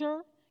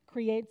culture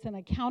creates an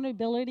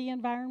accountability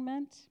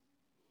environment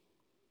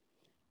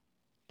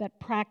that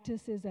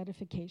practices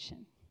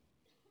edification.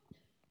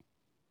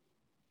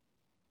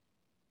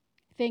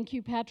 Thank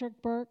you,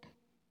 Patrick Burke,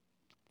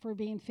 for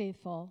being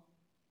faithful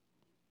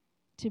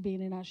to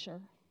being an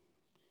usher.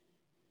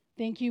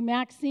 Thank you,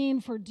 Maxine,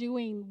 for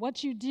doing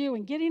what you do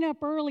and getting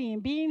up early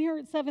and being here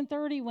at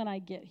 7:30 when I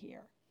get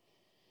here.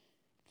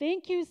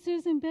 Thank you,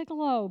 Susan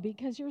Bigelow,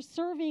 because you're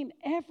serving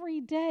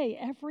every day,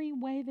 every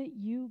way that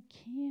you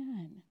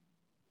can.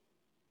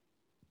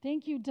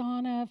 Thank you,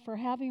 Donna, for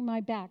having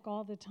my back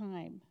all the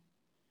time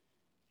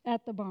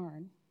at the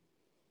barn.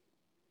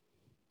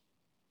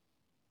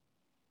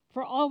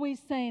 For always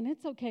saying,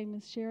 it's okay,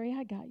 Miss Sherry,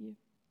 I got you.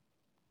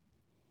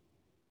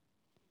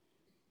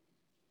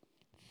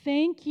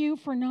 Thank you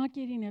for not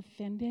getting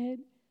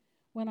offended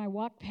when I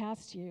walk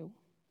past you,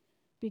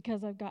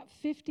 because I've got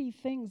 50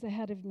 things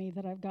ahead of me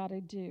that I've got to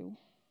do.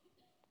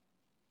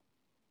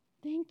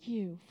 Thank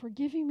you for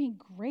giving me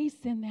grace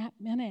in that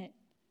minute,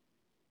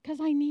 because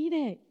I need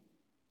it.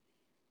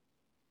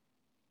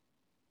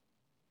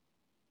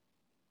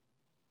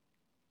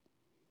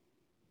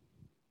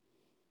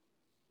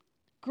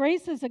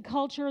 Grace is a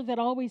culture that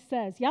always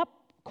says, yep,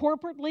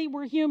 corporately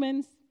we're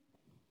humans.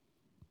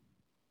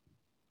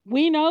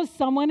 We know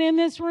someone in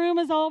this room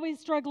is always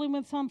struggling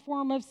with some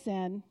form of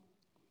sin.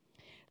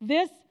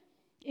 This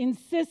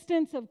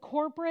insistence of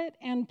corporate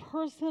and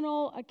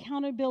personal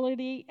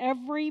accountability,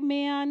 every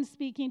man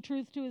speaking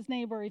truth to his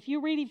neighbor. If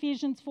you read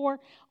Ephesians 4,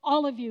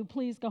 all of you,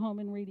 please go home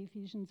and read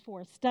Ephesians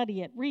 4.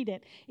 Study it, read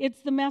it.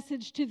 It's the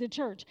message to the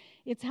church.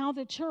 It's how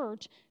the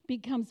church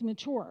becomes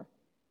mature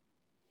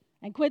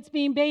and quits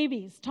being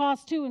babies,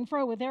 tossed to and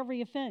fro with every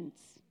offense.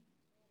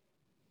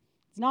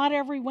 It's not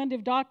every wind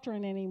of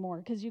doctrine anymore,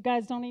 because you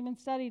guys don't even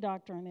study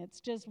doctrine. It's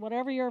just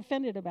whatever you're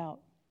offended about.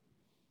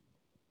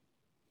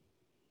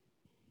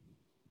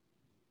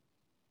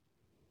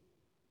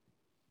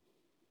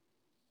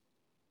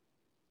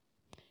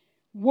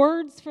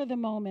 Words for the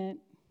moment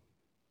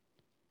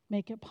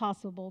make it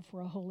possible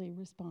for a holy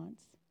response.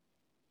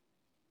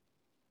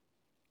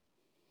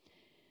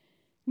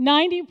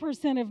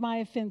 90% of my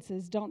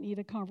offenses don't need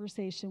a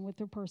conversation with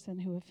the person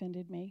who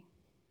offended me.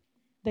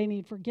 They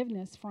need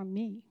forgiveness from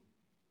me,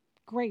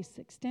 grace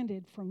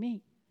extended from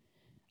me.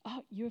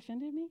 Oh, you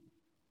offended me?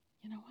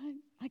 You know what?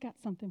 I got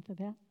something for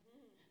that.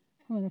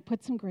 I'm going to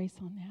put some grace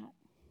on that.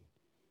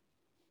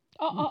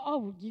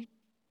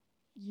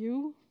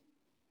 You?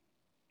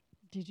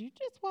 Did you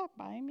just walk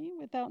by me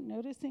without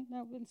noticing that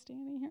I've been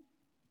standing here?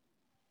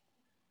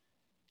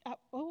 I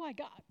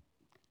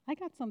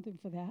got something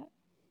for that.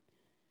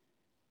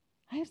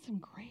 I have some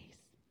grace.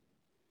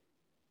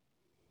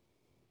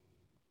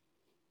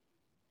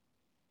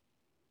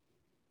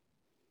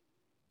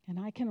 And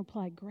I can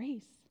apply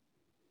grace.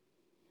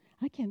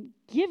 I can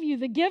give you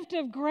the gift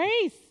of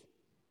grace.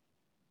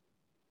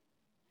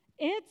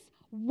 It's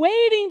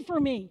waiting for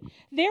me.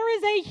 There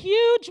is a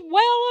huge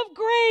well of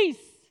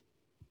grace.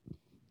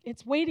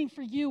 It's waiting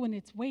for you and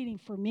it's waiting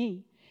for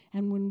me.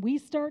 And when we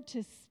start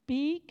to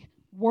speak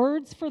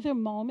words for the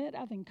moment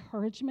of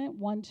encouragement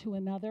one to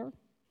another,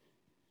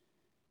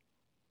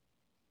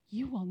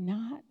 you will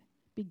not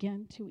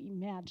begin to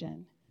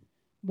imagine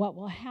what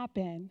will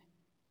happen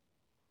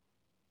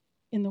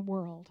in the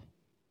world.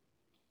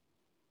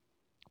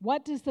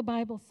 What does the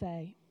Bible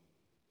say?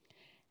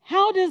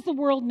 How does the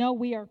world know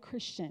we are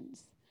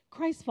Christians,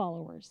 Christ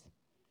followers?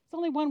 There's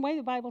only one way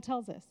the Bible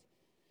tells us.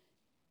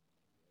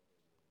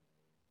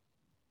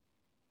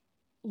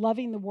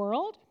 Loving the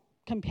world?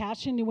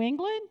 Compassion New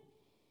England?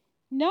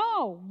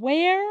 No.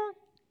 Where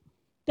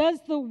does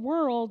the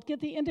world get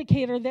the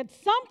indicator that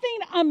something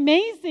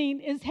amazing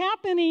is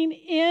happening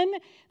in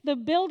the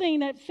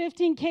building at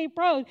 15 Cape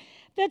Road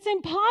that's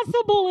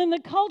impossible in the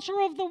culture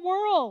of the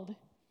world?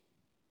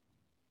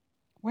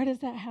 Where does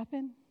that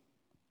happen?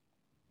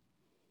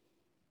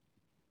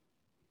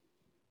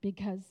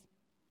 Because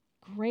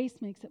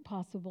grace makes it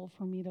possible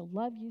for me to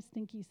love you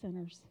stinky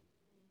sinners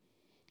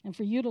and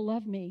for you to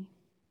love me.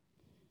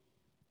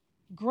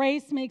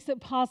 Grace makes it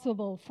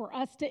possible for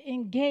us to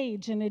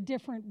engage in a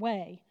different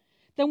way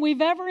than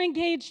we've ever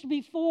engaged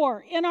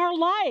before in our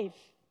life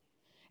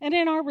and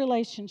in our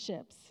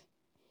relationships.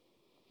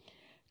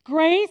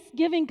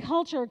 Grace-giving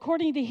culture,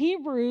 according to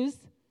Hebrews,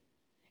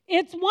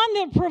 it's one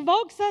that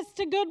provokes us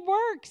to good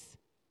works.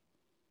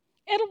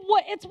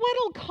 It's what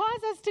will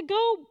cause us to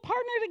go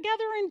partner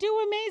together and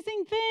do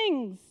amazing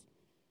things.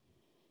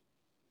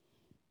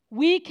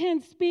 We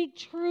can speak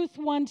truth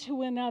one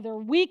to another.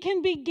 We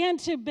can begin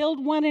to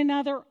build one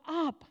another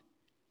up.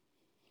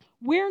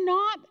 We're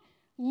not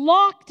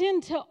locked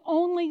into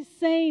only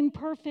saying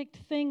perfect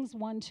things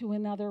one to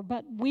another,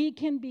 but we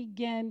can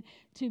begin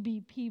to be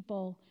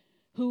people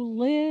who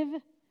live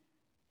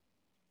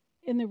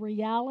in the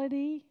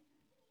reality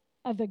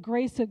of the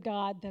grace of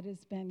God that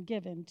has been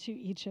given to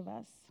each of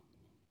us.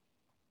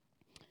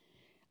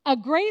 A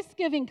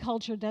grace-giving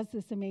culture does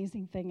this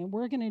amazing thing, and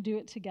we're going to do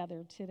it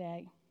together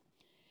today.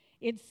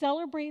 It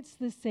celebrates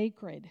the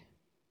sacred.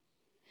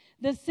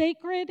 The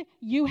sacred,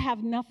 you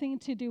have nothing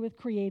to do with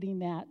creating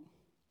that.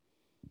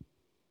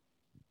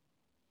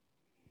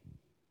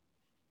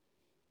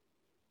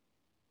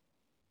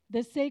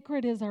 The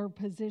sacred is our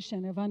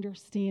position of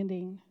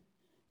understanding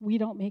we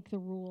don't make the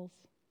rules.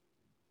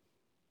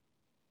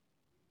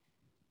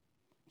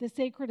 The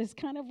sacred is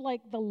kind of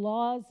like the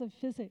laws of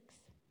physics.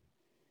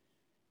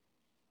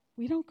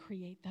 We don't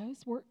create those.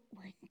 We're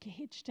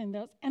engaged in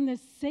those. And the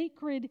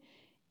sacred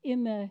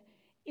in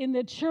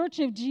the church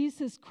of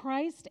Jesus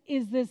Christ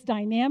is this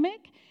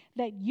dynamic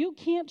that you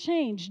can't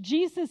change.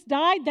 Jesus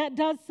died, that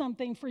does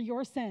something for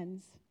your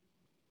sins.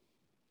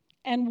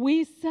 And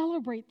we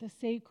celebrate the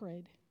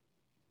sacred,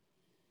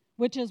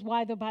 which is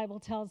why the Bible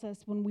tells us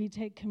when we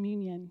take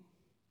communion,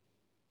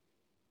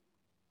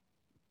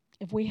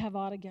 if we have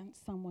aught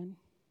against someone,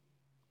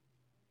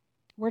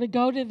 we're to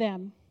go to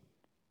them.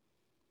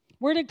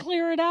 We're to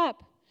clear it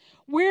up.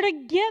 We're to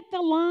get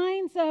the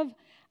lines of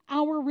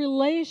our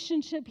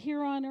relationship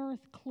here on earth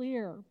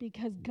clear,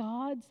 because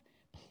God's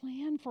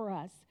plan for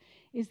us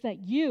is that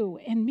you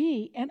and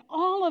me and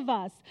all of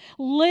us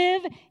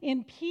live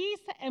in peace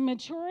and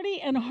maturity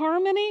and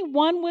harmony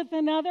one with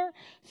another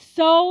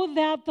so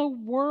that the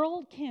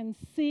world can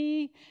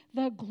see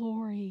the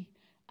glory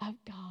of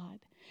God,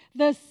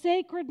 the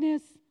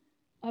sacredness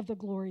of the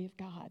glory of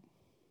God.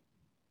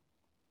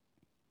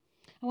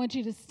 I want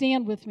you to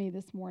stand with me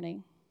this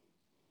morning.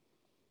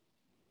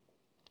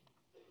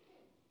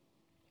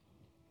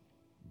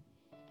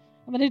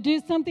 I'm going to do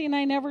something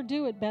I never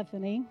do at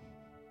Bethany.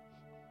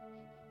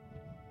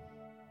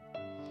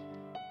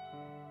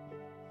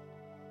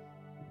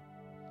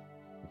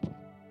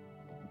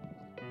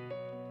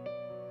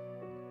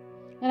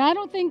 And I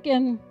don't think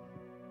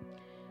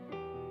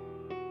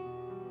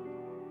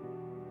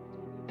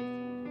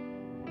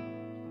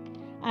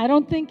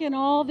in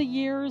all the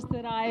years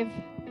that I've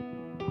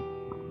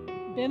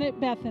been at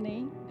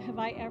Bethany have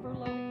I ever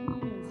led a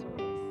communion service.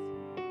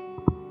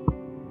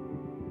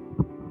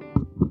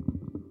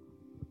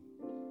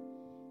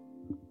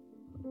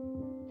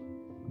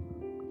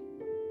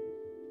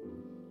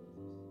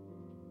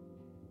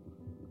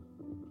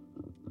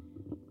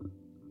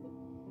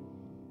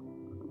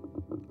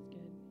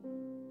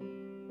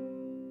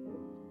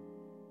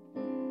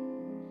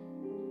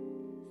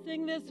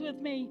 Sing this with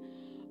me.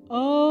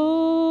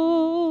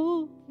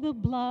 Oh, the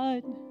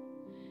blood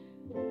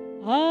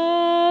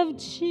of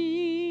Jesus.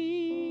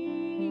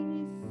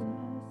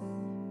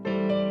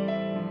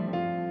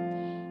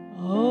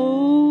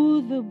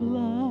 Oh, the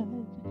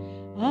blood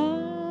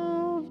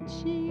of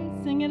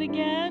Jesus. Sing it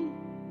again.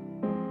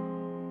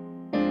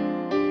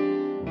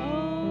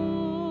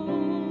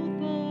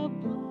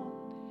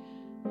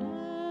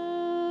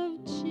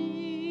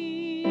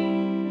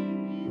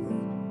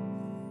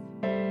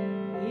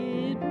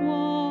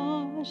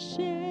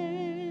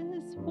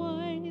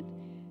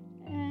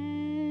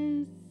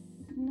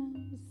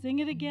 Sing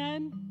it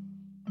again.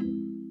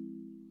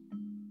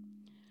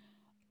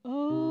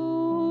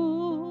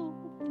 Oh,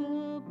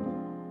 the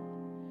blood.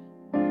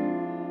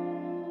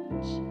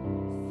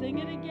 Sing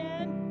it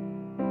again.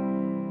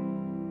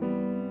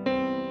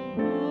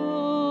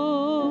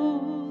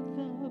 Oh,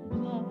 the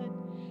blood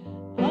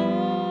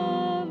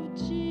of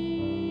Jesus.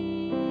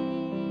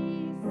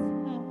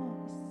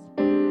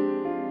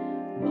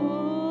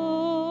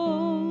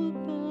 Oh,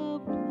 the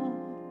blood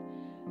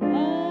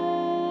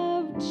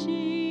of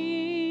Jesus.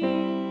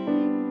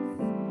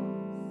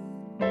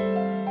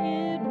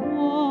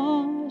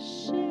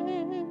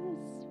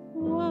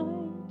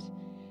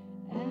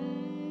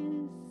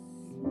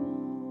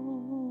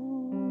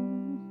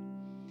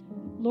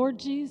 Lord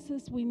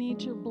Jesus, we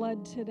need your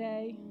blood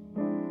today.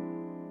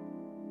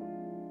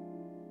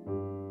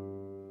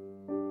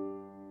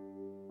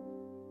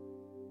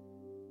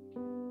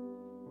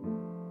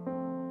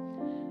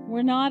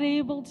 We're not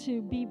able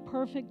to be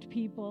perfect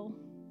people.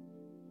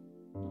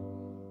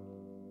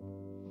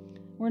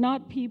 We're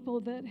not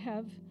people that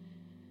have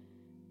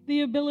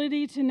the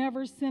ability to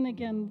never sin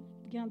again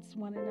against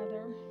one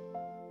another.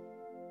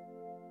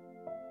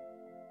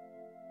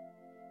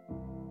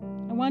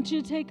 I want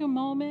you to take a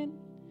moment.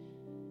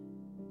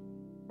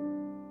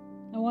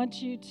 I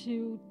want you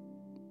to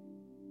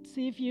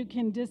see if you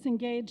can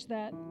disengage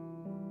that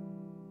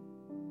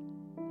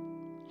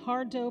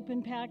hard to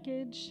open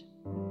package.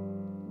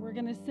 We're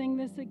going to sing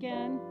this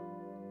again.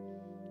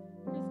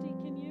 Christy,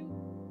 can you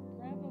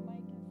grab a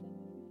mic and sing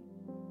with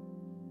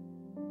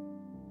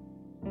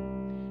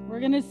me? We're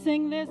going to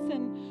sing this,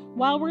 and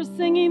while we're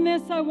singing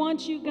this, I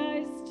want you to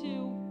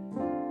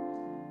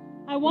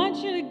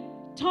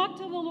talk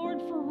to the Lord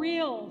for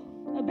real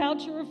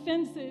about your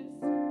offenses,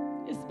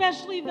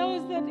 especially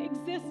those that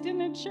exist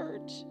in a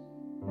church,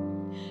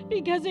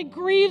 because it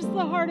grieves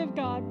the heart of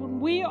God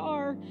when we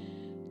are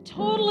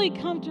totally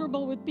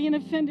comfortable with being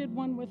offended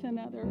one with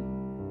another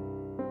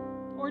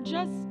or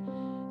just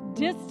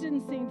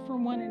distancing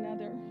from one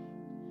another.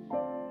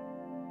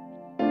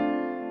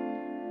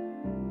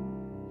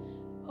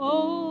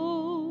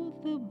 Oh,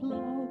 the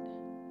blood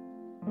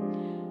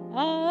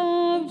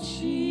of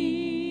Jesus.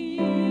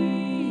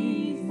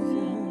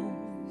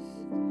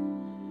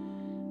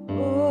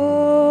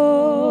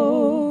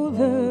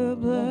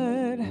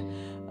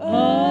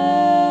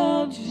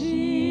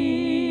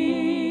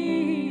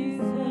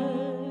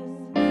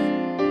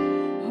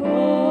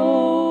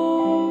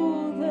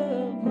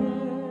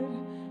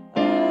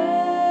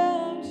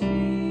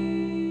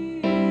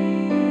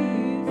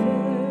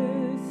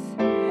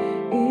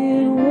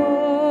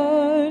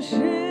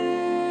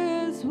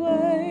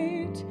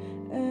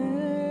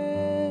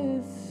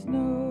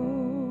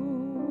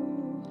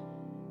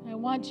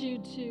 You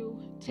to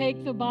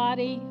take the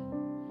body.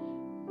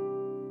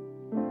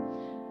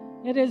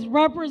 It is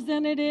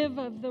representative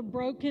of the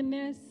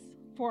brokenness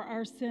for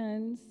our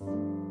sins.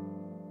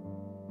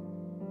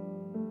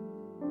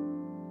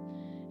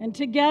 And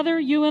together,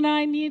 you and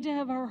I need to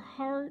have our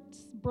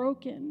hearts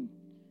broken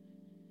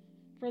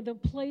for the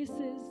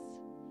places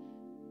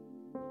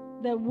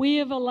that we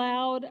have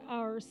allowed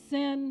our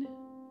sin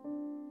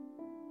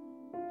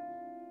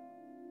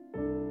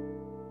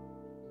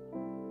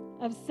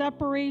of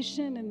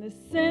separation and the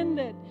sin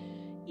that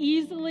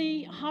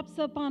easily hops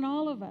up on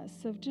all of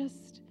us of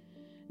just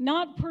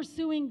not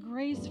pursuing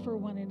grace for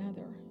one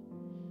another.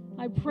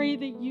 I pray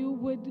that you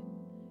would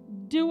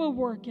do a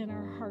work in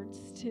our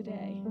hearts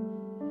today.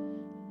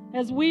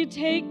 As we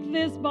take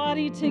this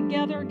body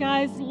together,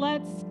 guys,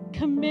 let's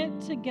commit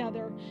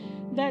together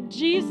that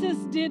Jesus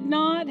did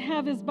not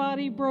have his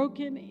body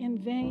broken in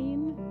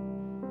vain,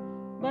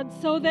 but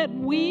so that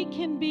we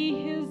can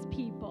be his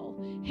people,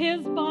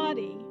 his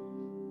body.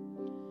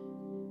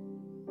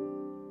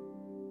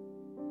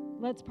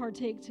 Let's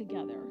partake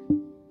together.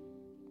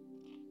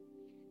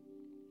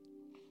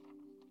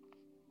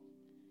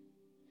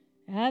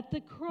 At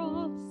the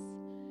cross,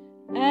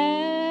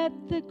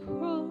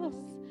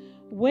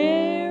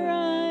 where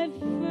I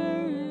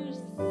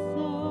first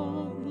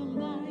saw the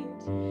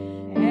light,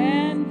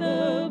 and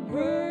the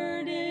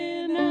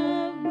burden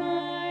of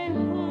my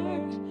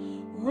heart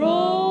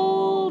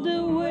rolled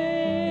away.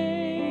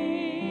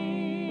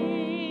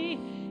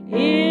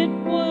 It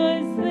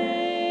was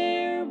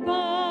there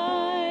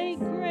by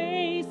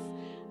grace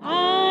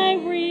I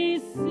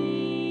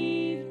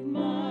received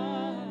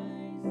my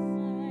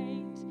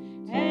sight,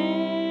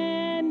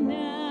 and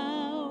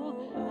now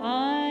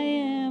I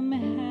am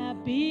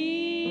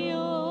happy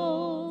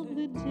all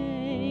the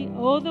day.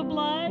 Oh, the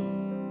blood.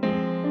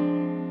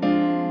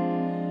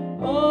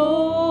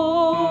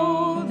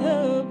 Oh,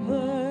 the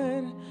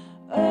blood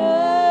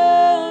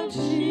of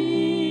Jesus.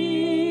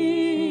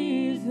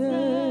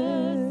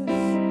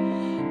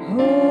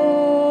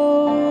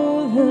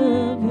 Oh,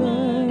 the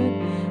blood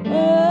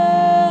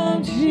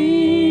of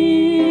Jesus.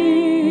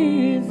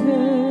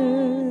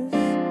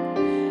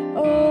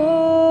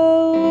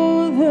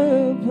 Oh,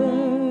 the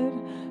blood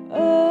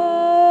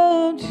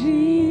of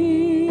Jesus.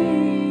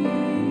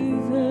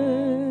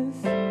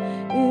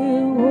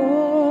 It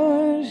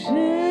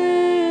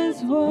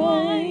washes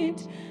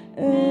white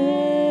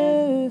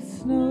as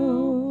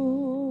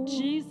snow.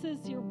 Jesus,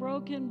 your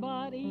broken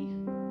body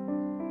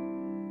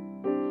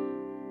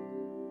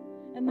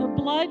and the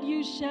blood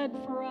you shed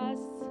for us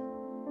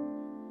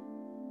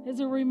is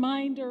a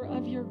reminder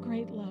of your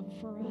great love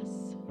for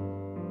us.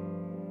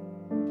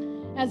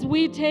 As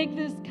we take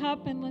this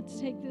cup, and let's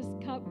take this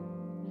cup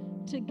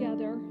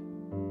together.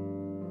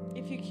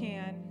 If you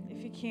can't,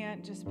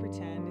 just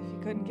pretend. If you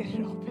couldn't get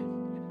it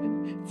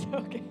open, it's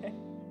okay.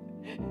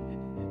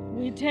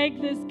 We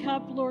take this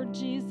cup, Lord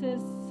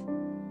Jesus,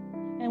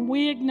 and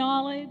we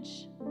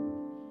acknowledge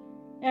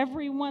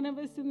every one of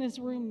us in this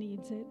room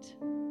needs it. Yes,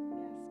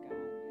 God.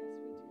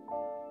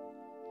 Yes,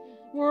 we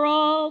do. We're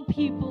all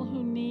people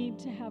who need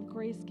to have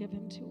grace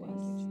given to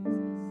us.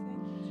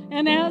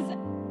 And as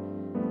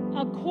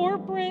a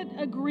corporate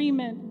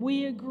agreement,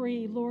 we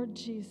agree, Lord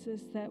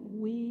Jesus, that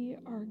we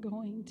are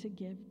going to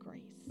give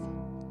grace. Yes.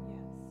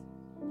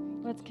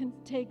 Let's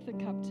take the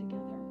cup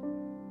together.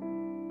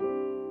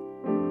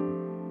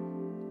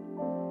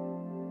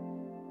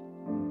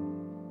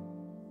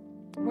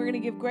 We're going to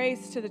give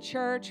grace to the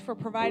church for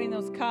providing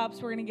those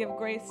cups. We're going to give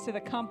grace to the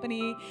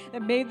company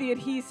that made the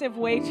adhesive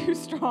way too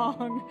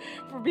strong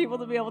for people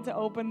to be able to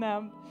open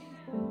them.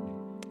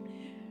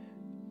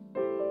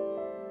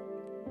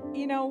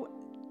 You know,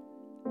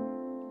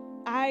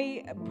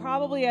 I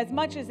probably, as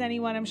much as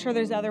anyone, I'm sure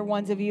there's other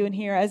ones of you in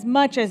here, as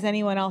much as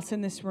anyone else in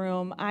this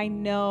room, I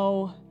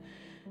know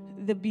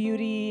the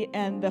beauty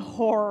and the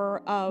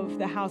horror of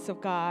the house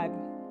of God.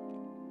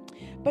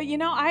 But you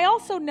know, I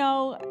also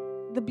know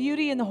the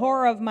beauty and the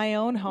horror of my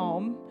own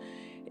home.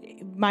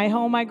 My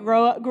home I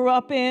grew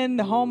up in,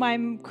 the home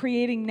I'm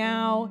creating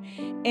now.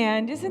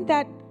 And isn't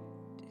that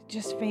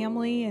just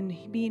family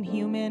and being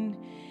human?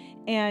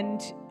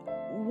 And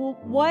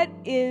what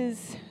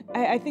is,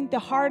 I think the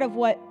heart of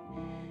what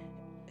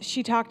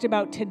she talked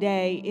about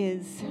today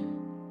is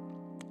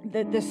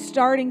the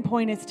starting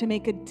point is to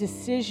make a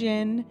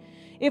decision.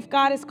 If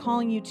God is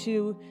calling you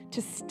to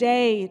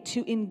stay,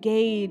 to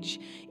engage,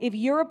 if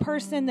you're a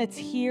person that's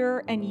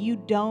here and you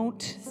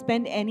don't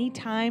spend any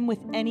time with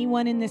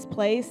anyone in this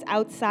place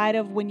outside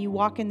of when you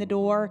walk in the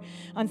door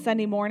on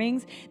Sunday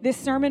mornings, this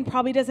sermon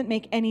probably doesn't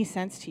make any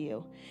sense to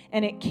you.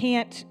 And it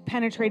can't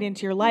penetrate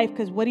into your life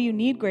because what do you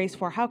need grace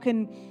for? How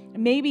can,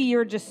 maybe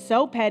you're just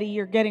so petty,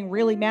 you're getting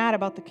really mad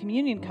about the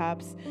communion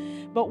cups.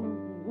 But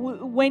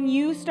when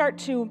you start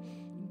to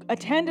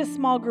attend a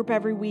small group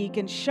every week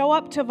and show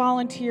up to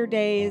volunteer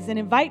days and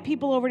invite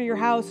people over to your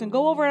house and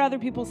go over to other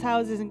people's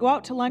houses and go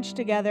out to lunch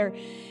together,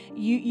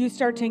 you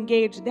start to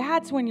engage.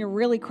 That's when you're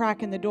really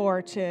cracking the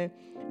door to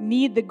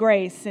need the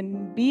grace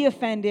and be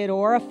offended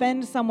or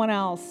offend someone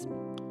else.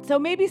 So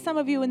maybe some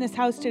of you in this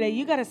house today,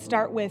 you got to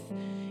start with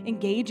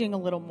engaging a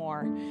little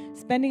more,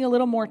 spending a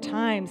little more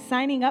time,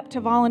 signing up to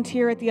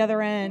volunteer at the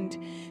other end,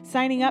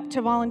 signing up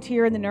to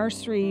volunteer in the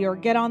nursery or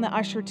get on the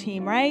usher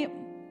team, right?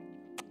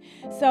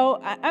 So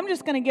I'm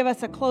just going to give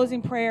us a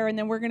closing prayer and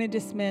then we're going to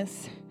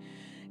dismiss.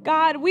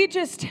 God, we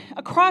just,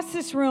 across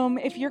this room,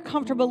 if you're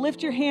comfortable,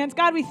 lift your hands.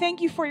 God, we thank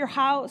you for your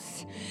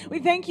house. We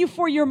thank you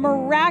for your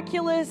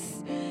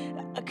miraculous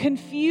a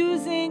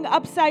confusing,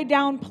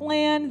 upside-down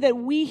plan that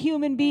we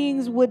human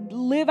beings would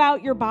live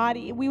out your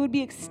body. We would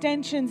be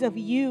extensions of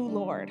you,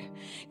 Lord.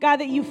 God,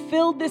 that you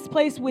filled this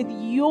place with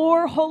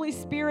your Holy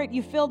Spirit.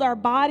 You filled our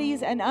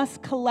bodies and us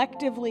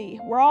collectively.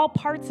 We're all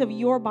parts of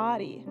your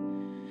body.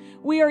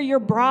 We are your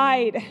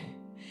bride,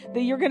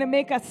 that you're going to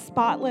make us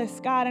spotless,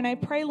 God. And I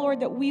pray,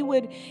 Lord, that we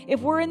would, if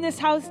we're in this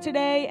house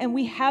today and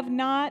we have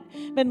not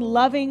been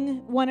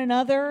loving one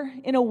another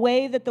in a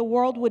way that the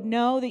world would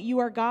know that you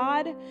are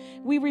God,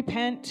 we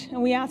repent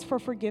and we ask for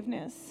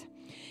forgiveness.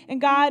 And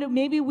God,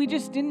 maybe we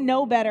just didn't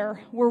know better.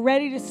 We're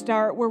ready to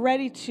start. We're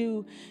ready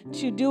to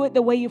do it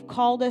the way you've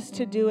called us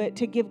to do it,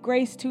 to give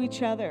grace to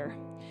each other.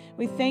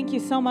 We thank you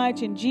so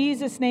much. In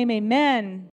Jesus' name, amen.